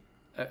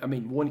 I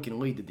mean, one can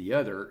lead to the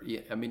other.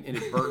 I mean,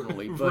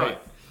 inadvertently, but right.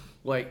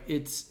 Like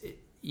it's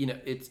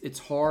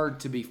hard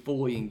to be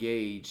fully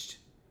engaged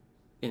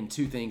in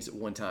two things at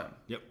one time.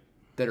 Yep.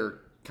 That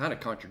are kind of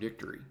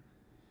contradictory.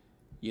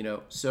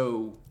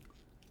 So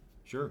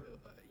sure.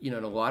 And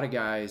a lot of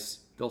guys,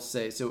 they'll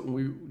say, so when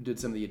we did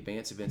some of the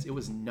advanced events, it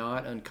was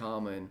not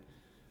uncommon,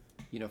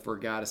 for a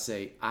guy to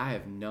say, I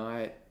have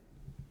not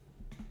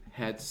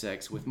had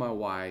sex with my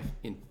wife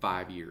in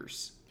 5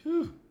 years.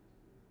 Whew.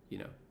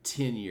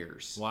 10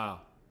 years. Wow.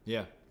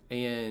 Yeah.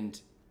 And,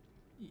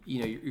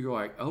 you're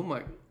like, oh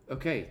my,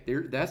 okay,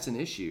 that's an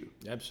issue.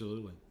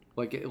 Absolutely.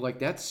 Like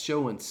that's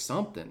showing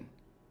something.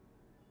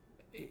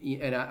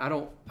 And I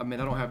don't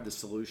have the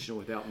solution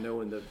without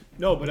knowing the.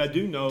 No, but I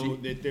do know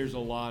that there's a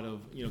lot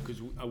of,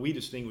 because we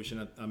distinguish,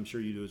 and I'm sure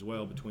you do as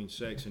well, between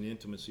sex and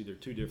intimacy. They're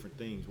two different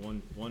things.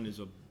 One is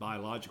a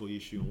biological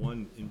issue, and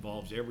one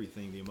involves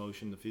everything, the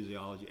emotion, the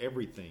physiology,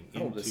 everything. I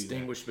don't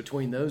distinguish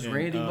between those, and,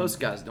 Randy. Most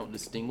guys don't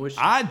distinguish.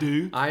 I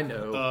do. I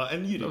know.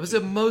 And you do. I was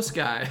at most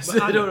guys.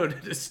 I don't know to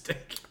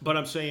distinguish. But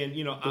I'm saying,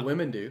 the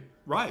women do.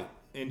 Right.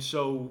 And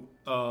so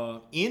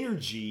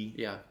energy,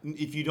 yeah.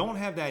 If you don't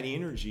have that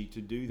energy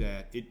to do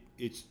that,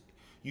 it's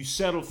you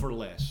settle for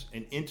less.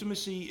 And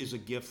intimacy is a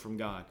gift from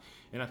God.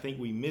 And I think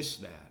we miss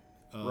that.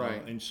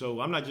 Right. And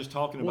so I'm not just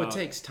talking about... Well, it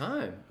takes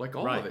time. Like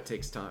all of it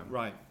takes time.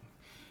 Right.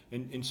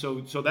 And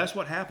so that's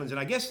what happens. And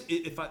I guess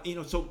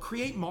so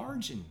create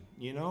margin,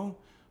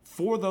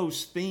 for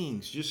those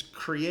things. Just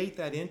create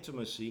that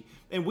intimacy.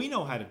 And we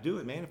know how to do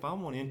it, man. If I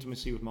want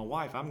intimacy with my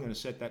wife, I'm going to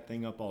set that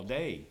thing up all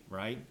day,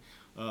 right?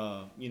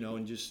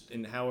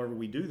 And however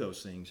we do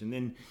those things. And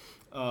then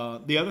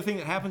the other thing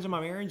that happens in my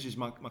marriage is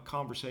my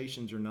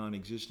conversations are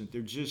non-existent.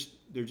 They're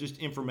just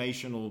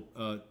informational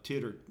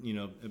tit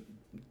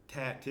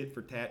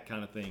for tat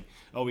kind of thing.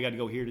 Oh, we got to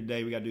go here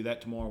today. We got to do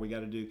that tomorrow. We got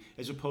to do,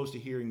 as opposed to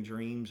hearing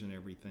dreams and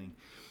everything.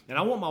 And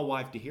I want my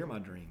wife to hear my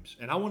dreams,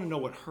 and I want to know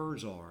what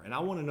hers are, and I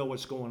want to know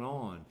what's going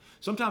on.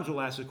 Sometimes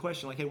we'll ask a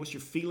question like, "Hey, what's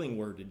your feeling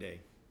word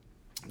today?"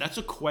 That's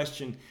a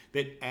question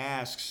that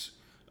asks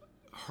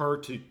her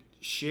to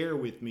share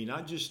with me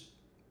not just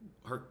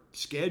her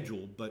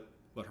schedule, but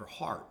her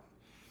heart.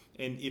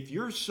 And if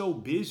you're so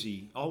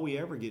busy, all we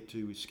ever get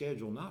to is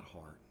schedule, not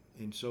heart.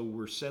 And so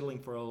we're settling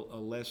for a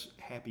less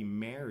happy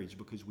marriage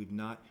because we've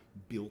not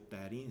built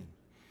that in.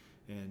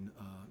 And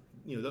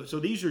so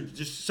these are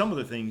just some of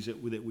the things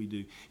that we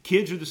do.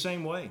 Kids are the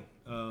same way.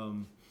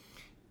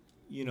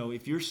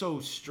 If you're so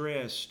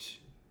stressed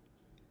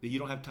that you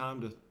don't have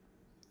time to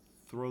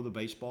throw the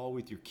baseball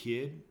with your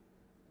kid,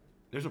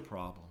 there's a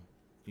problem.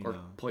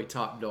 Play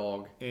top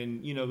dog.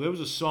 And, there was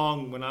a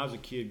song when I was a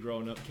kid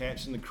growing up,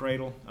 Cats in the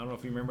Cradle. I don't know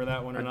if you remember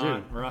that one or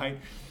not. Right?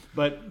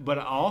 But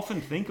I often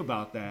think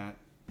about that,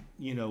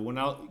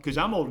 because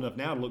I'm old enough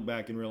now to look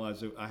back and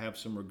realize that I have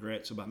some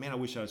regrets about, man, I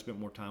wish I had spent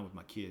more time with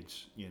my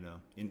kids,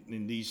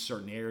 in these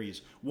certain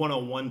areas.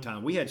 One-on-one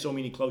time. We had so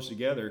many close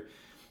together,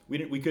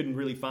 we couldn't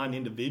really find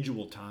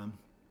individual time.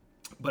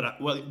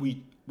 But,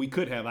 we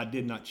could have. I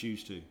did not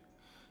choose to.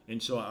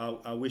 And so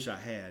I wish I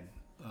had.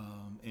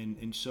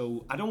 And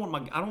so I don't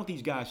want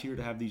these guys here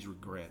to have these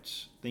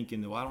regrets,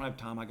 thinking that I don't have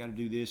time, I got to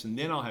do this, and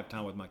then I'll have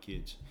time with my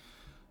kids.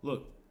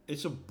 Look,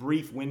 it's a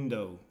brief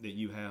window that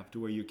you have to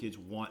where your kids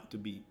want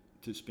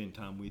to spend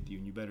time with you,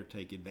 and you better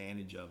take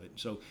advantage of it.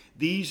 So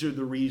these are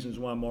the reasons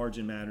why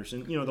margin matters.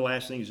 And the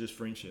last thing is just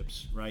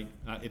friendships, right?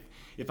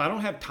 If I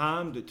don't have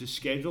time to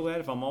schedule that,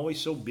 if I'm always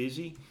so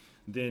busy,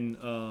 then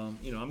I'm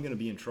going to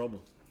be in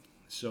trouble.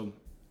 So.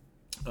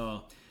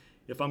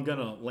 If I'm going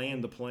to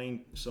land the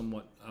plane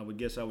somewhat, I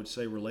would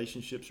say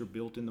relationships are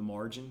built in the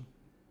margin,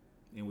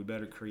 and we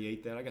better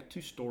create that. I got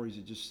two stories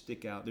that just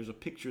stick out. There's a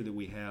picture that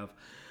we have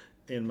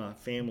in my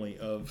family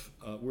of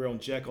we're on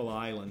Jekyll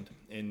Island,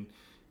 and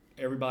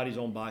everybody's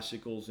on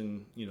bicycles,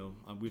 and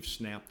we've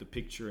snapped the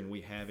picture and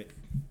we have it.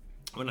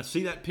 When I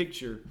see that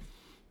picture,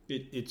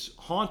 it's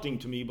haunting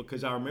to me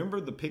because I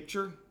remember the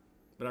picture,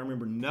 But I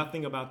remember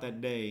nothing about that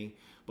day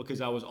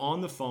because I was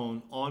on the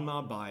phone on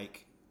my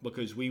bike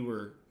because we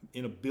were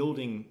in a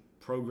building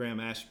program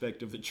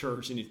aspect of the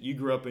church. And if you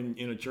grew up in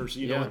a church,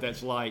 you know what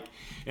that's like.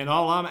 And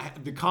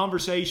the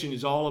conversation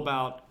is all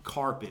about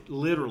carpet,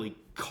 literally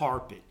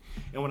carpet.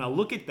 And when I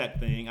look at that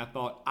thing, I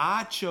thought,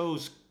 I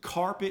chose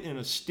carpet in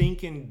a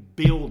stinking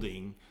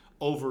building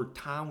over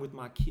time with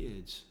my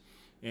kids.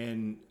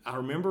 And I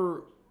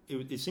remember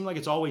it seemed like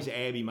it's always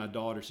Abby, my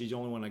daughter. She's the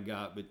only one I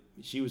got. But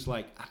she was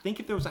like, I think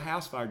if there was a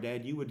house fire,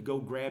 Dad, you would go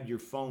grab your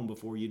phone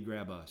before you'd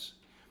grab us.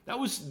 That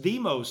was the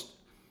most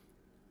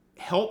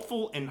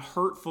helpful and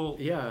hurtful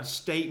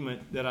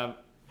statement that I've...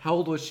 How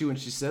old was she when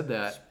she said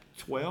that?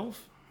 12,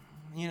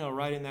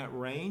 right in that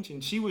range.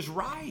 And she was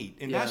right.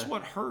 And that's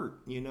what hurt,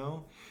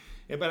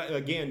 But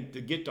again,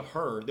 to get to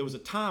her, there was a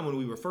time when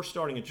we were first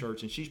starting a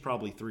church, and she's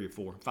probably 3 or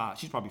 4, 5.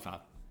 She's probably 5.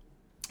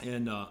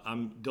 And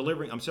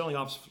I'm selling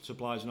office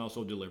supplies and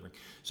also delivering.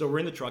 So we're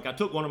in the truck. I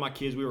took one of my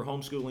kids. We were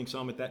homeschooling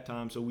some at that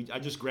time. So I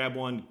just grabbed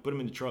one, put him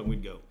in the truck, and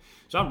we'd go.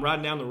 So I'm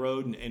riding down the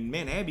road, and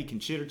man, Abby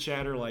can chitter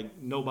chatter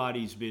like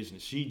nobody's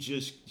business. She's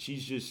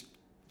just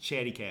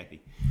chatty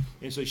Cathy.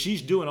 And so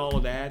she's doing all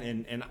of that.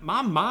 And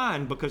my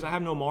mind, because I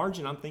have no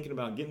margin, I'm thinking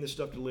about getting this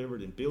stuff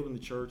delivered and building the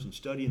church and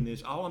studying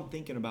this. All I'm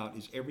thinking about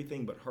is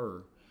everything but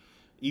her.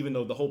 Even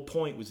though the whole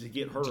point was to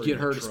get her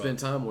to spend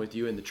time with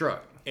you in the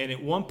truck. And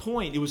at one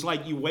point, it was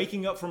like you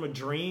waking up from a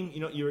dream.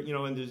 And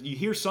you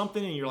hear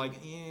something, and you're like,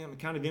 "Yeah, I'm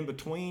kind of in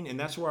between." And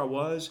that's where I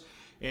was.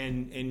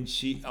 And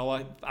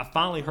I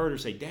finally heard her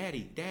say,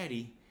 "Daddy,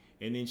 Daddy."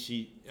 And then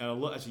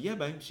I said, "Yeah,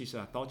 babe." She said,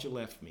 "I thought you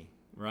left me."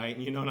 Right?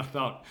 And I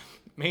thought,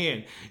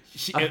 man,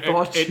 at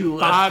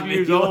 5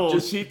 years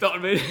old, she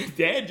thought, man,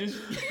 Dad just,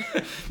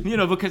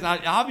 because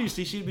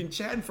obviously she'd been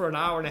chatting for an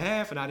hour and a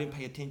half, and I didn't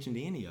pay attention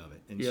to any of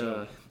it. And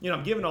so,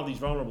 I'm giving all these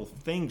vulnerable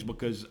things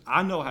because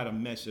I know how to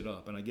mess it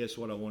up, and I guess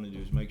what I want to do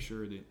is make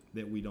sure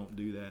that we don't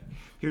do that.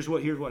 Here's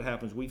what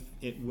happens.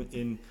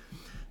 In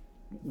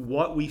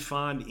what we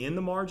find in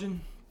the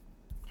margin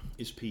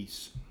is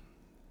peace.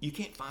 You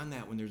can't find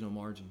that when there's no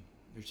margin.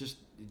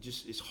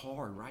 It's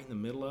hard right in the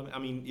middle of it. I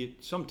mean,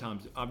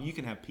 sometimes you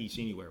can have peace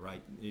anywhere,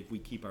 right? If we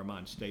keep our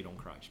mind stayed on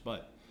Christ.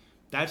 But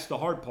that's the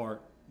hard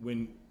part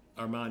when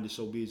our mind is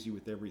so busy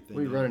with everything.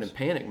 We're running in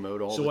panic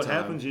mode all the time. So what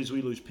happens is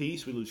we lose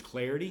peace, we lose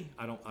clarity.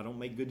 I don't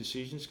make good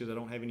decisions because I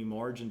don't have any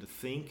margin to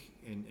think,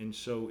 and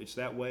so it's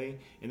that way.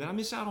 And then I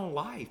miss out on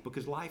life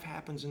because life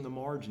happens in the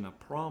margin. I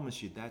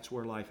promise you, that's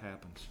where life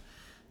happens.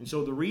 And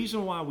so the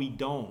reason why we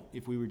don't,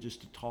 if we were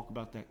just to talk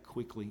about that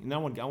quickly, and I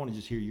want to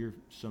just hear your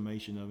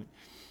summation of it.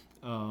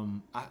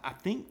 I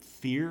think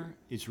fear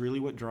is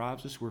really what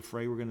drives us. We're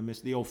afraid we're going to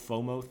miss the old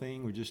FOMO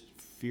thing. We're just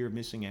fear of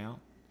missing out,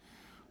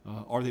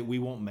 or that we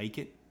won't make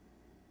it.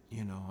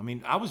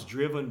 I was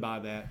driven by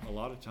that a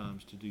lot of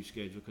times to do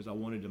schedule because I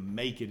wanted to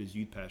make it as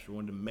youth pastor,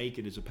 wanted to make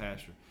it as a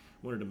pastor,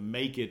 wanted to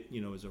make it,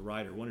 as a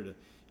writer, wanted to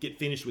get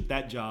finished with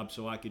that job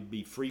so I could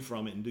be free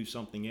from it and do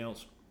something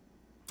else.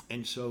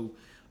 And so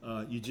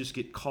you just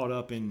get caught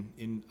up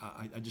in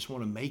I just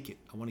want to make it.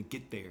 I want to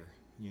get there,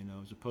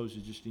 as opposed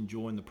to just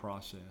enjoying the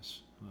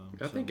process.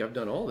 I think I've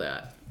done all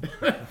that.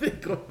 I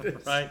think on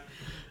this. Right.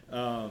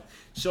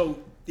 So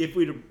if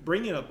we were to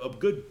bring in a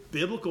good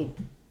biblical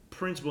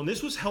principle, and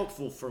this was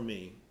helpful for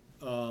me,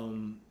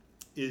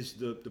 is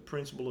the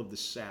principle of the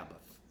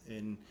Sabbath.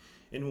 And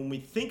when we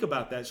think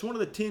about that, it's one of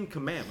the 10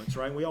 commandments,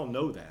 right? We all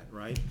know that,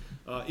 right?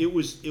 It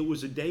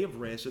was a day of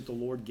rest that the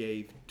Lord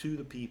gave to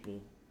the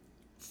people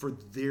for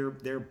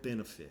their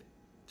benefit,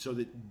 so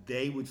that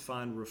they would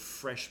find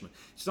refreshment.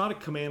 It's not a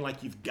command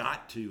like you've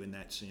got to in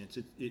that sense.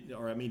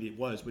 It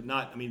was, but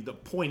not. The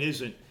point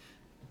isn't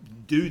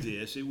do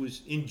this. It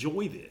was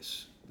enjoy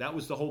this. That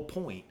was the whole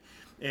point.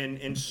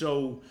 And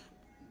so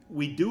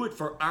we do it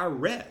for our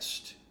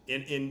rest.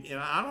 And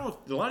I don't know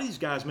if a lot of these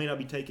guys may not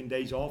be taking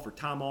days off or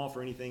time off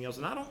or anything else.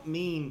 And I don't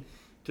mean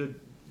to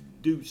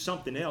do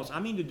something else. I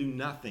mean to do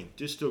nothing,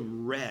 just to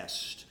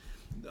rest.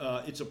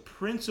 It's a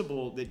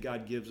principle that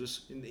God gives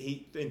us,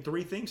 and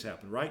 3 things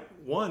happen, right?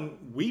 1,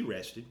 we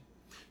rested.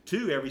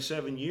 2, every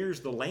 7 years,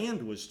 the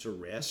land was to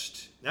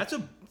rest. That's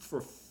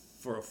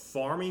for a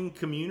farming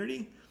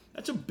community,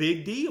 that's a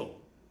big deal,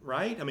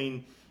 right?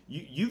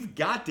 You've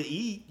got to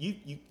eat.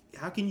 You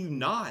how can you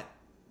not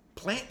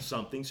plant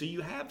something so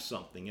you have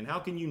something? And how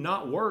can you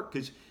not work?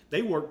 Because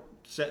they work.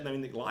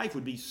 Life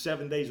would be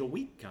 7 days a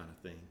week kind of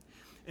thing.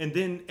 And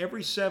then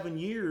every 7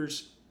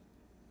 years,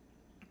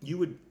 you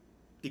would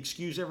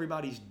excuse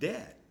everybody's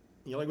debt.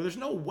 You're like, well, there's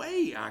no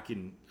way I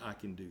can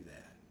do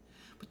that.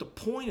 But the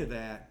point of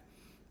that,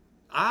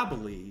 I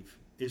believe,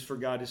 is for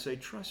God to say,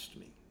 trust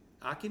me.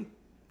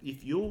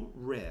 If you'll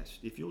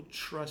rest, if you'll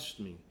trust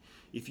me,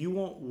 if you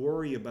won't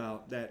worry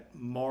about that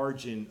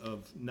margin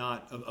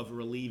of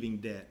relieving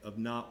debt, of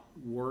not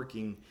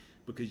working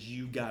because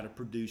you got to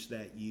produce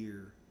that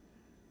year,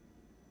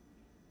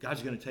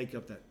 God's going to take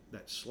up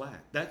that slack.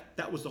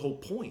 That was the whole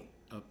point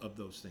of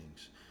those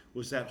things,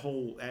 was that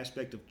whole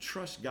aspect of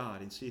trust God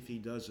and see if he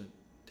doesn't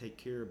take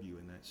care of you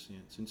in that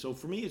sense. And so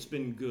for me, it's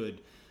been good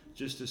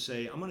just to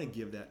say, I'm going to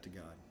give that to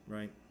God,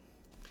 right?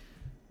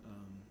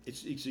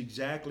 it's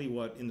exactly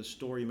what in the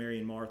story, Mary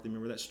and Martha.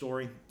 Remember that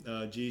story?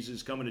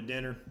 Jesus coming to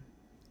dinner.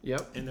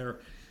 Yep. And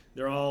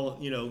they're all,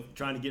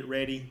 trying to get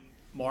ready.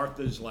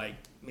 Martha's like,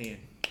 man,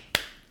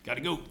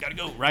 gotta go,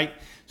 right?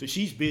 So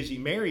she's busy.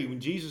 Mary, when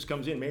Jesus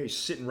comes in, Mary's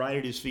sitting right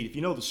at his feet. If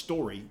you know the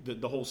story,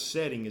 the whole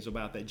setting is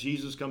about that.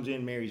 Jesus comes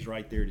in, Mary's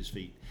right there at his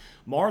feet.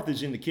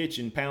 Martha's in the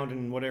kitchen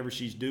pounding whatever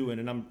she's doing,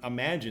 and I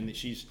imagine that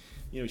she's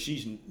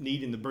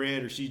kneading the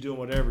bread or she's doing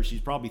whatever. She's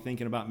probably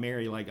thinking about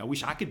Mary like, I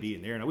wish I could be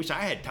in there, and I wish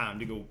I had time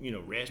to go,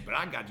 rest, but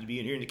I got to be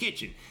in here in the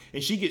kitchen.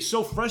 And she gets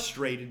so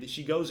frustrated that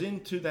she goes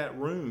into that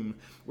room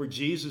where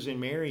Jesus and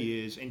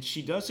Mary is, and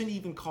she doesn't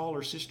even call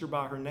her sister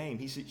by her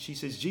name. She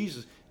says,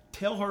 Jesus,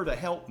 tell her to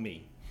help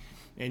me.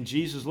 And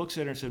Jesus looks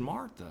at her and said,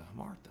 Martha,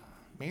 Martha,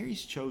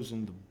 Mary's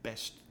chosen the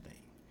best thing.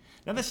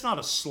 Now, that's not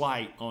a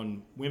slight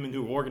on women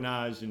who are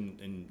organized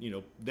and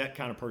that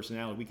kind of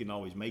personality. We can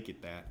always make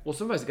it that. Well,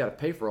 somebody's got to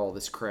pay for all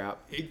this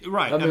crap.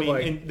 Right.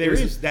 And there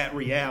is that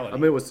reality. I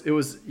mean,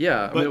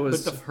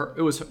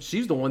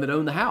 she's the one that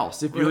owned the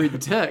house. If you read the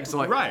text,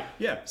 like, right,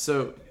 yeah.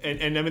 So,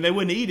 and I mean, they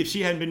wouldn't eat if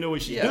she hadn't been doing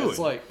what she's doing. It's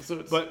like,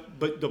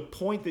 but the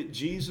point that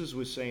Jesus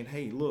was saying,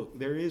 hey, look,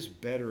 there is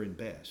better and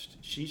best.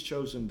 She's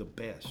chosen the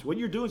best. What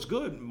you're doing is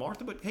good,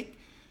 Martha, but hey,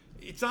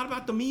 it's not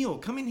about the meal.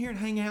 Come in here and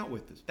hang out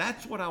with us.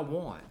 That's what I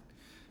want.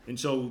 And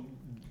so,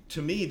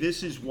 to me,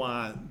 this is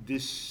why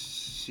this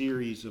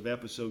series of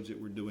episodes that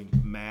we're doing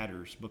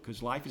matters,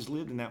 because life is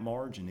lived in that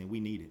margin, and we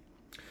need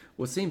it.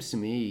 Well, it seems to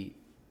me,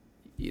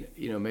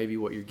 maybe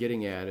what you're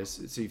getting at is,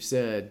 so you've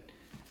said,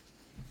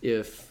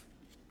 if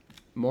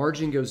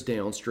margin goes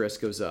down, stress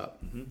goes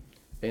up. Mm-hmm.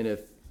 And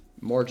if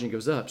margin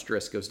goes up,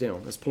 stress goes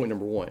down. That's point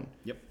number one.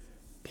 Yep.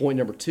 Point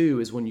number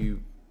two is when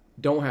you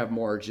don't have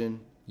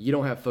margin, you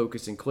don't have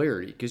focus and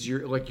clarity, because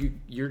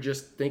you're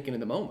just thinking in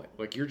the moment.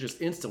 Like, you're just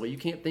instantly, you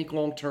can't think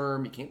long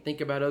term, you can't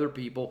think about other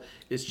people.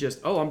 It's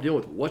just, I'm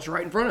dealing with what's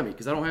right in front of me,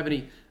 because I don't have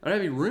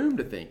any room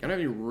to think. I don't have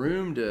any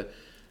room to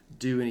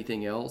do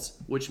anything else,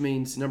 which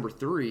means number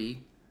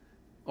three,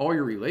 all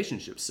your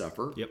relationships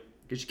suffer. Yep.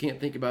 Because you can't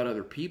think about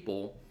other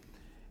people.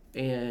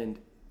 And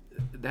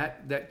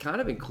that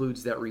kind of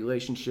includes that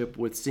relationship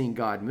with seeing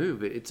God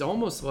move. It's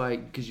almost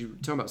like, because you're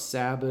talking about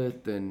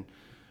Sabbath and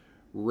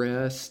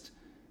rest,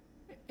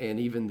 and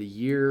even the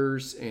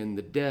years and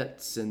the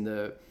debts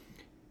and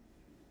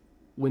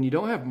when you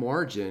don't have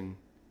margin,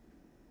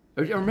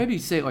 or maybe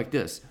say it like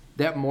this,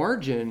 that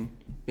margin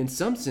in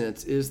some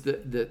sense is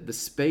the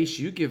space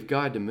you give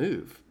God to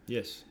move.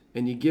 Yes.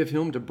 And you give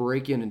him to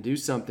break in and do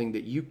something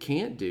that you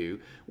can't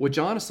do, which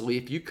honestly,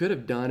 if you could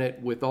have done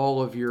it with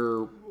all of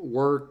your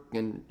work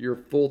and your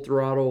full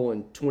throttle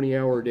and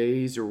 20-hour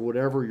days or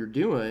whatever you're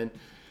doing,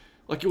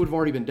 like, it would have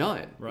already been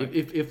done. Right.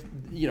 If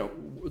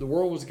the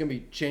world was going to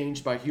be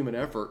changed by human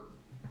effort,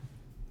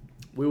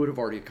 we would have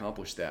already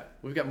accomplished that.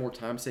 We've got more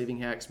time-saving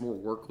hacks, more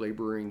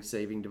work-laboring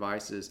saving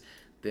devices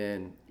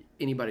than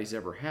anybody's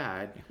ever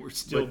had. We're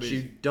still but busy.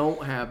 You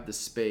don't have the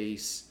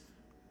space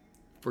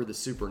for the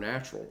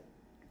supernatural.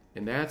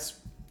 And that's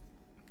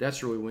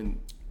really when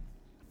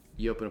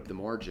you open up the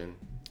margin.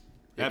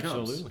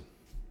 Absolutely.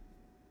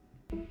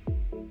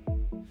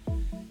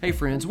 Hey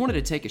friends, wanted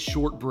to take a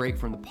short break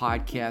from the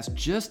podcast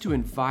just to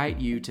invite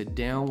you to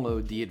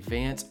download the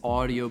advanced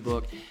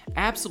audiobook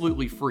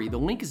absolutely free. The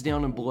link is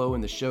down and below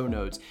in the show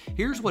notes.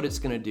 Here's what it's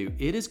going to do.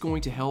 It is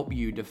going to help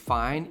you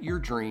define your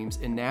dreams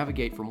and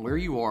navigate from where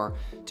you are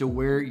to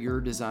where you're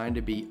designed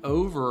to be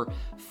over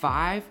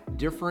 5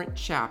 different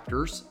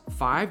chapters,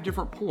 5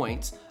 different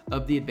points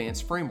of the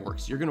advanced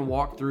frameworks. You're going to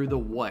walk through the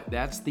what.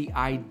 That's the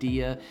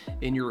idea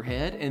in your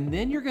head. And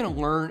then you're going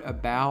to learn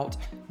about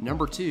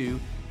number 2,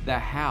 the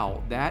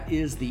how. That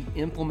is the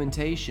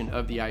implementation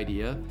of the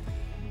idea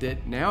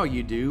that now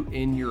you do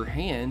in your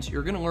hands.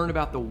 You're going to learn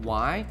about the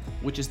why,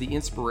 which is the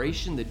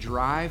inspiration, the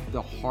drive,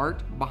 the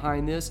heart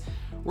behind this.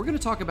 We're going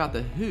to talk about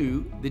the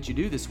who that you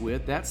do this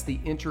with. That's the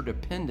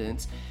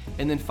interdependence.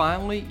 And then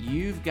finally,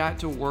 you've got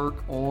to work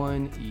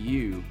on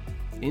you.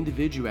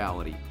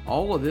 Individuality.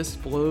 All of this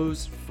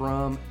flows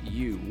from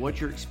you, what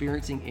you're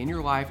experiencing in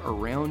your life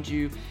around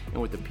you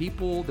and with the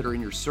people that are in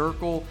your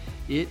circle.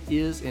 It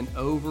is an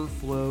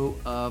overflow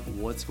of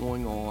what's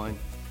going on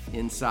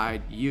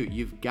inside you.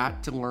 You've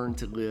got to learn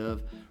to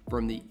live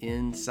from the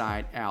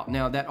inside out.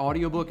 Now, that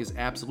audiobook is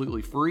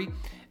absolutely free.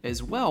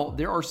 As well,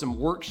 there are some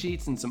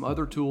worksheets and some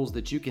other tools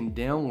that you can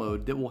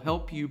download that will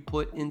help you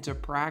put into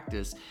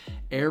practice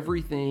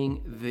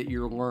everything that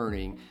you're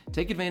learning.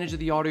 Take advantage of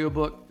the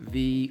audiobook.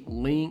 The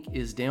link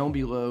is down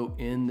below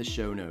in the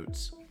show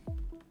notes.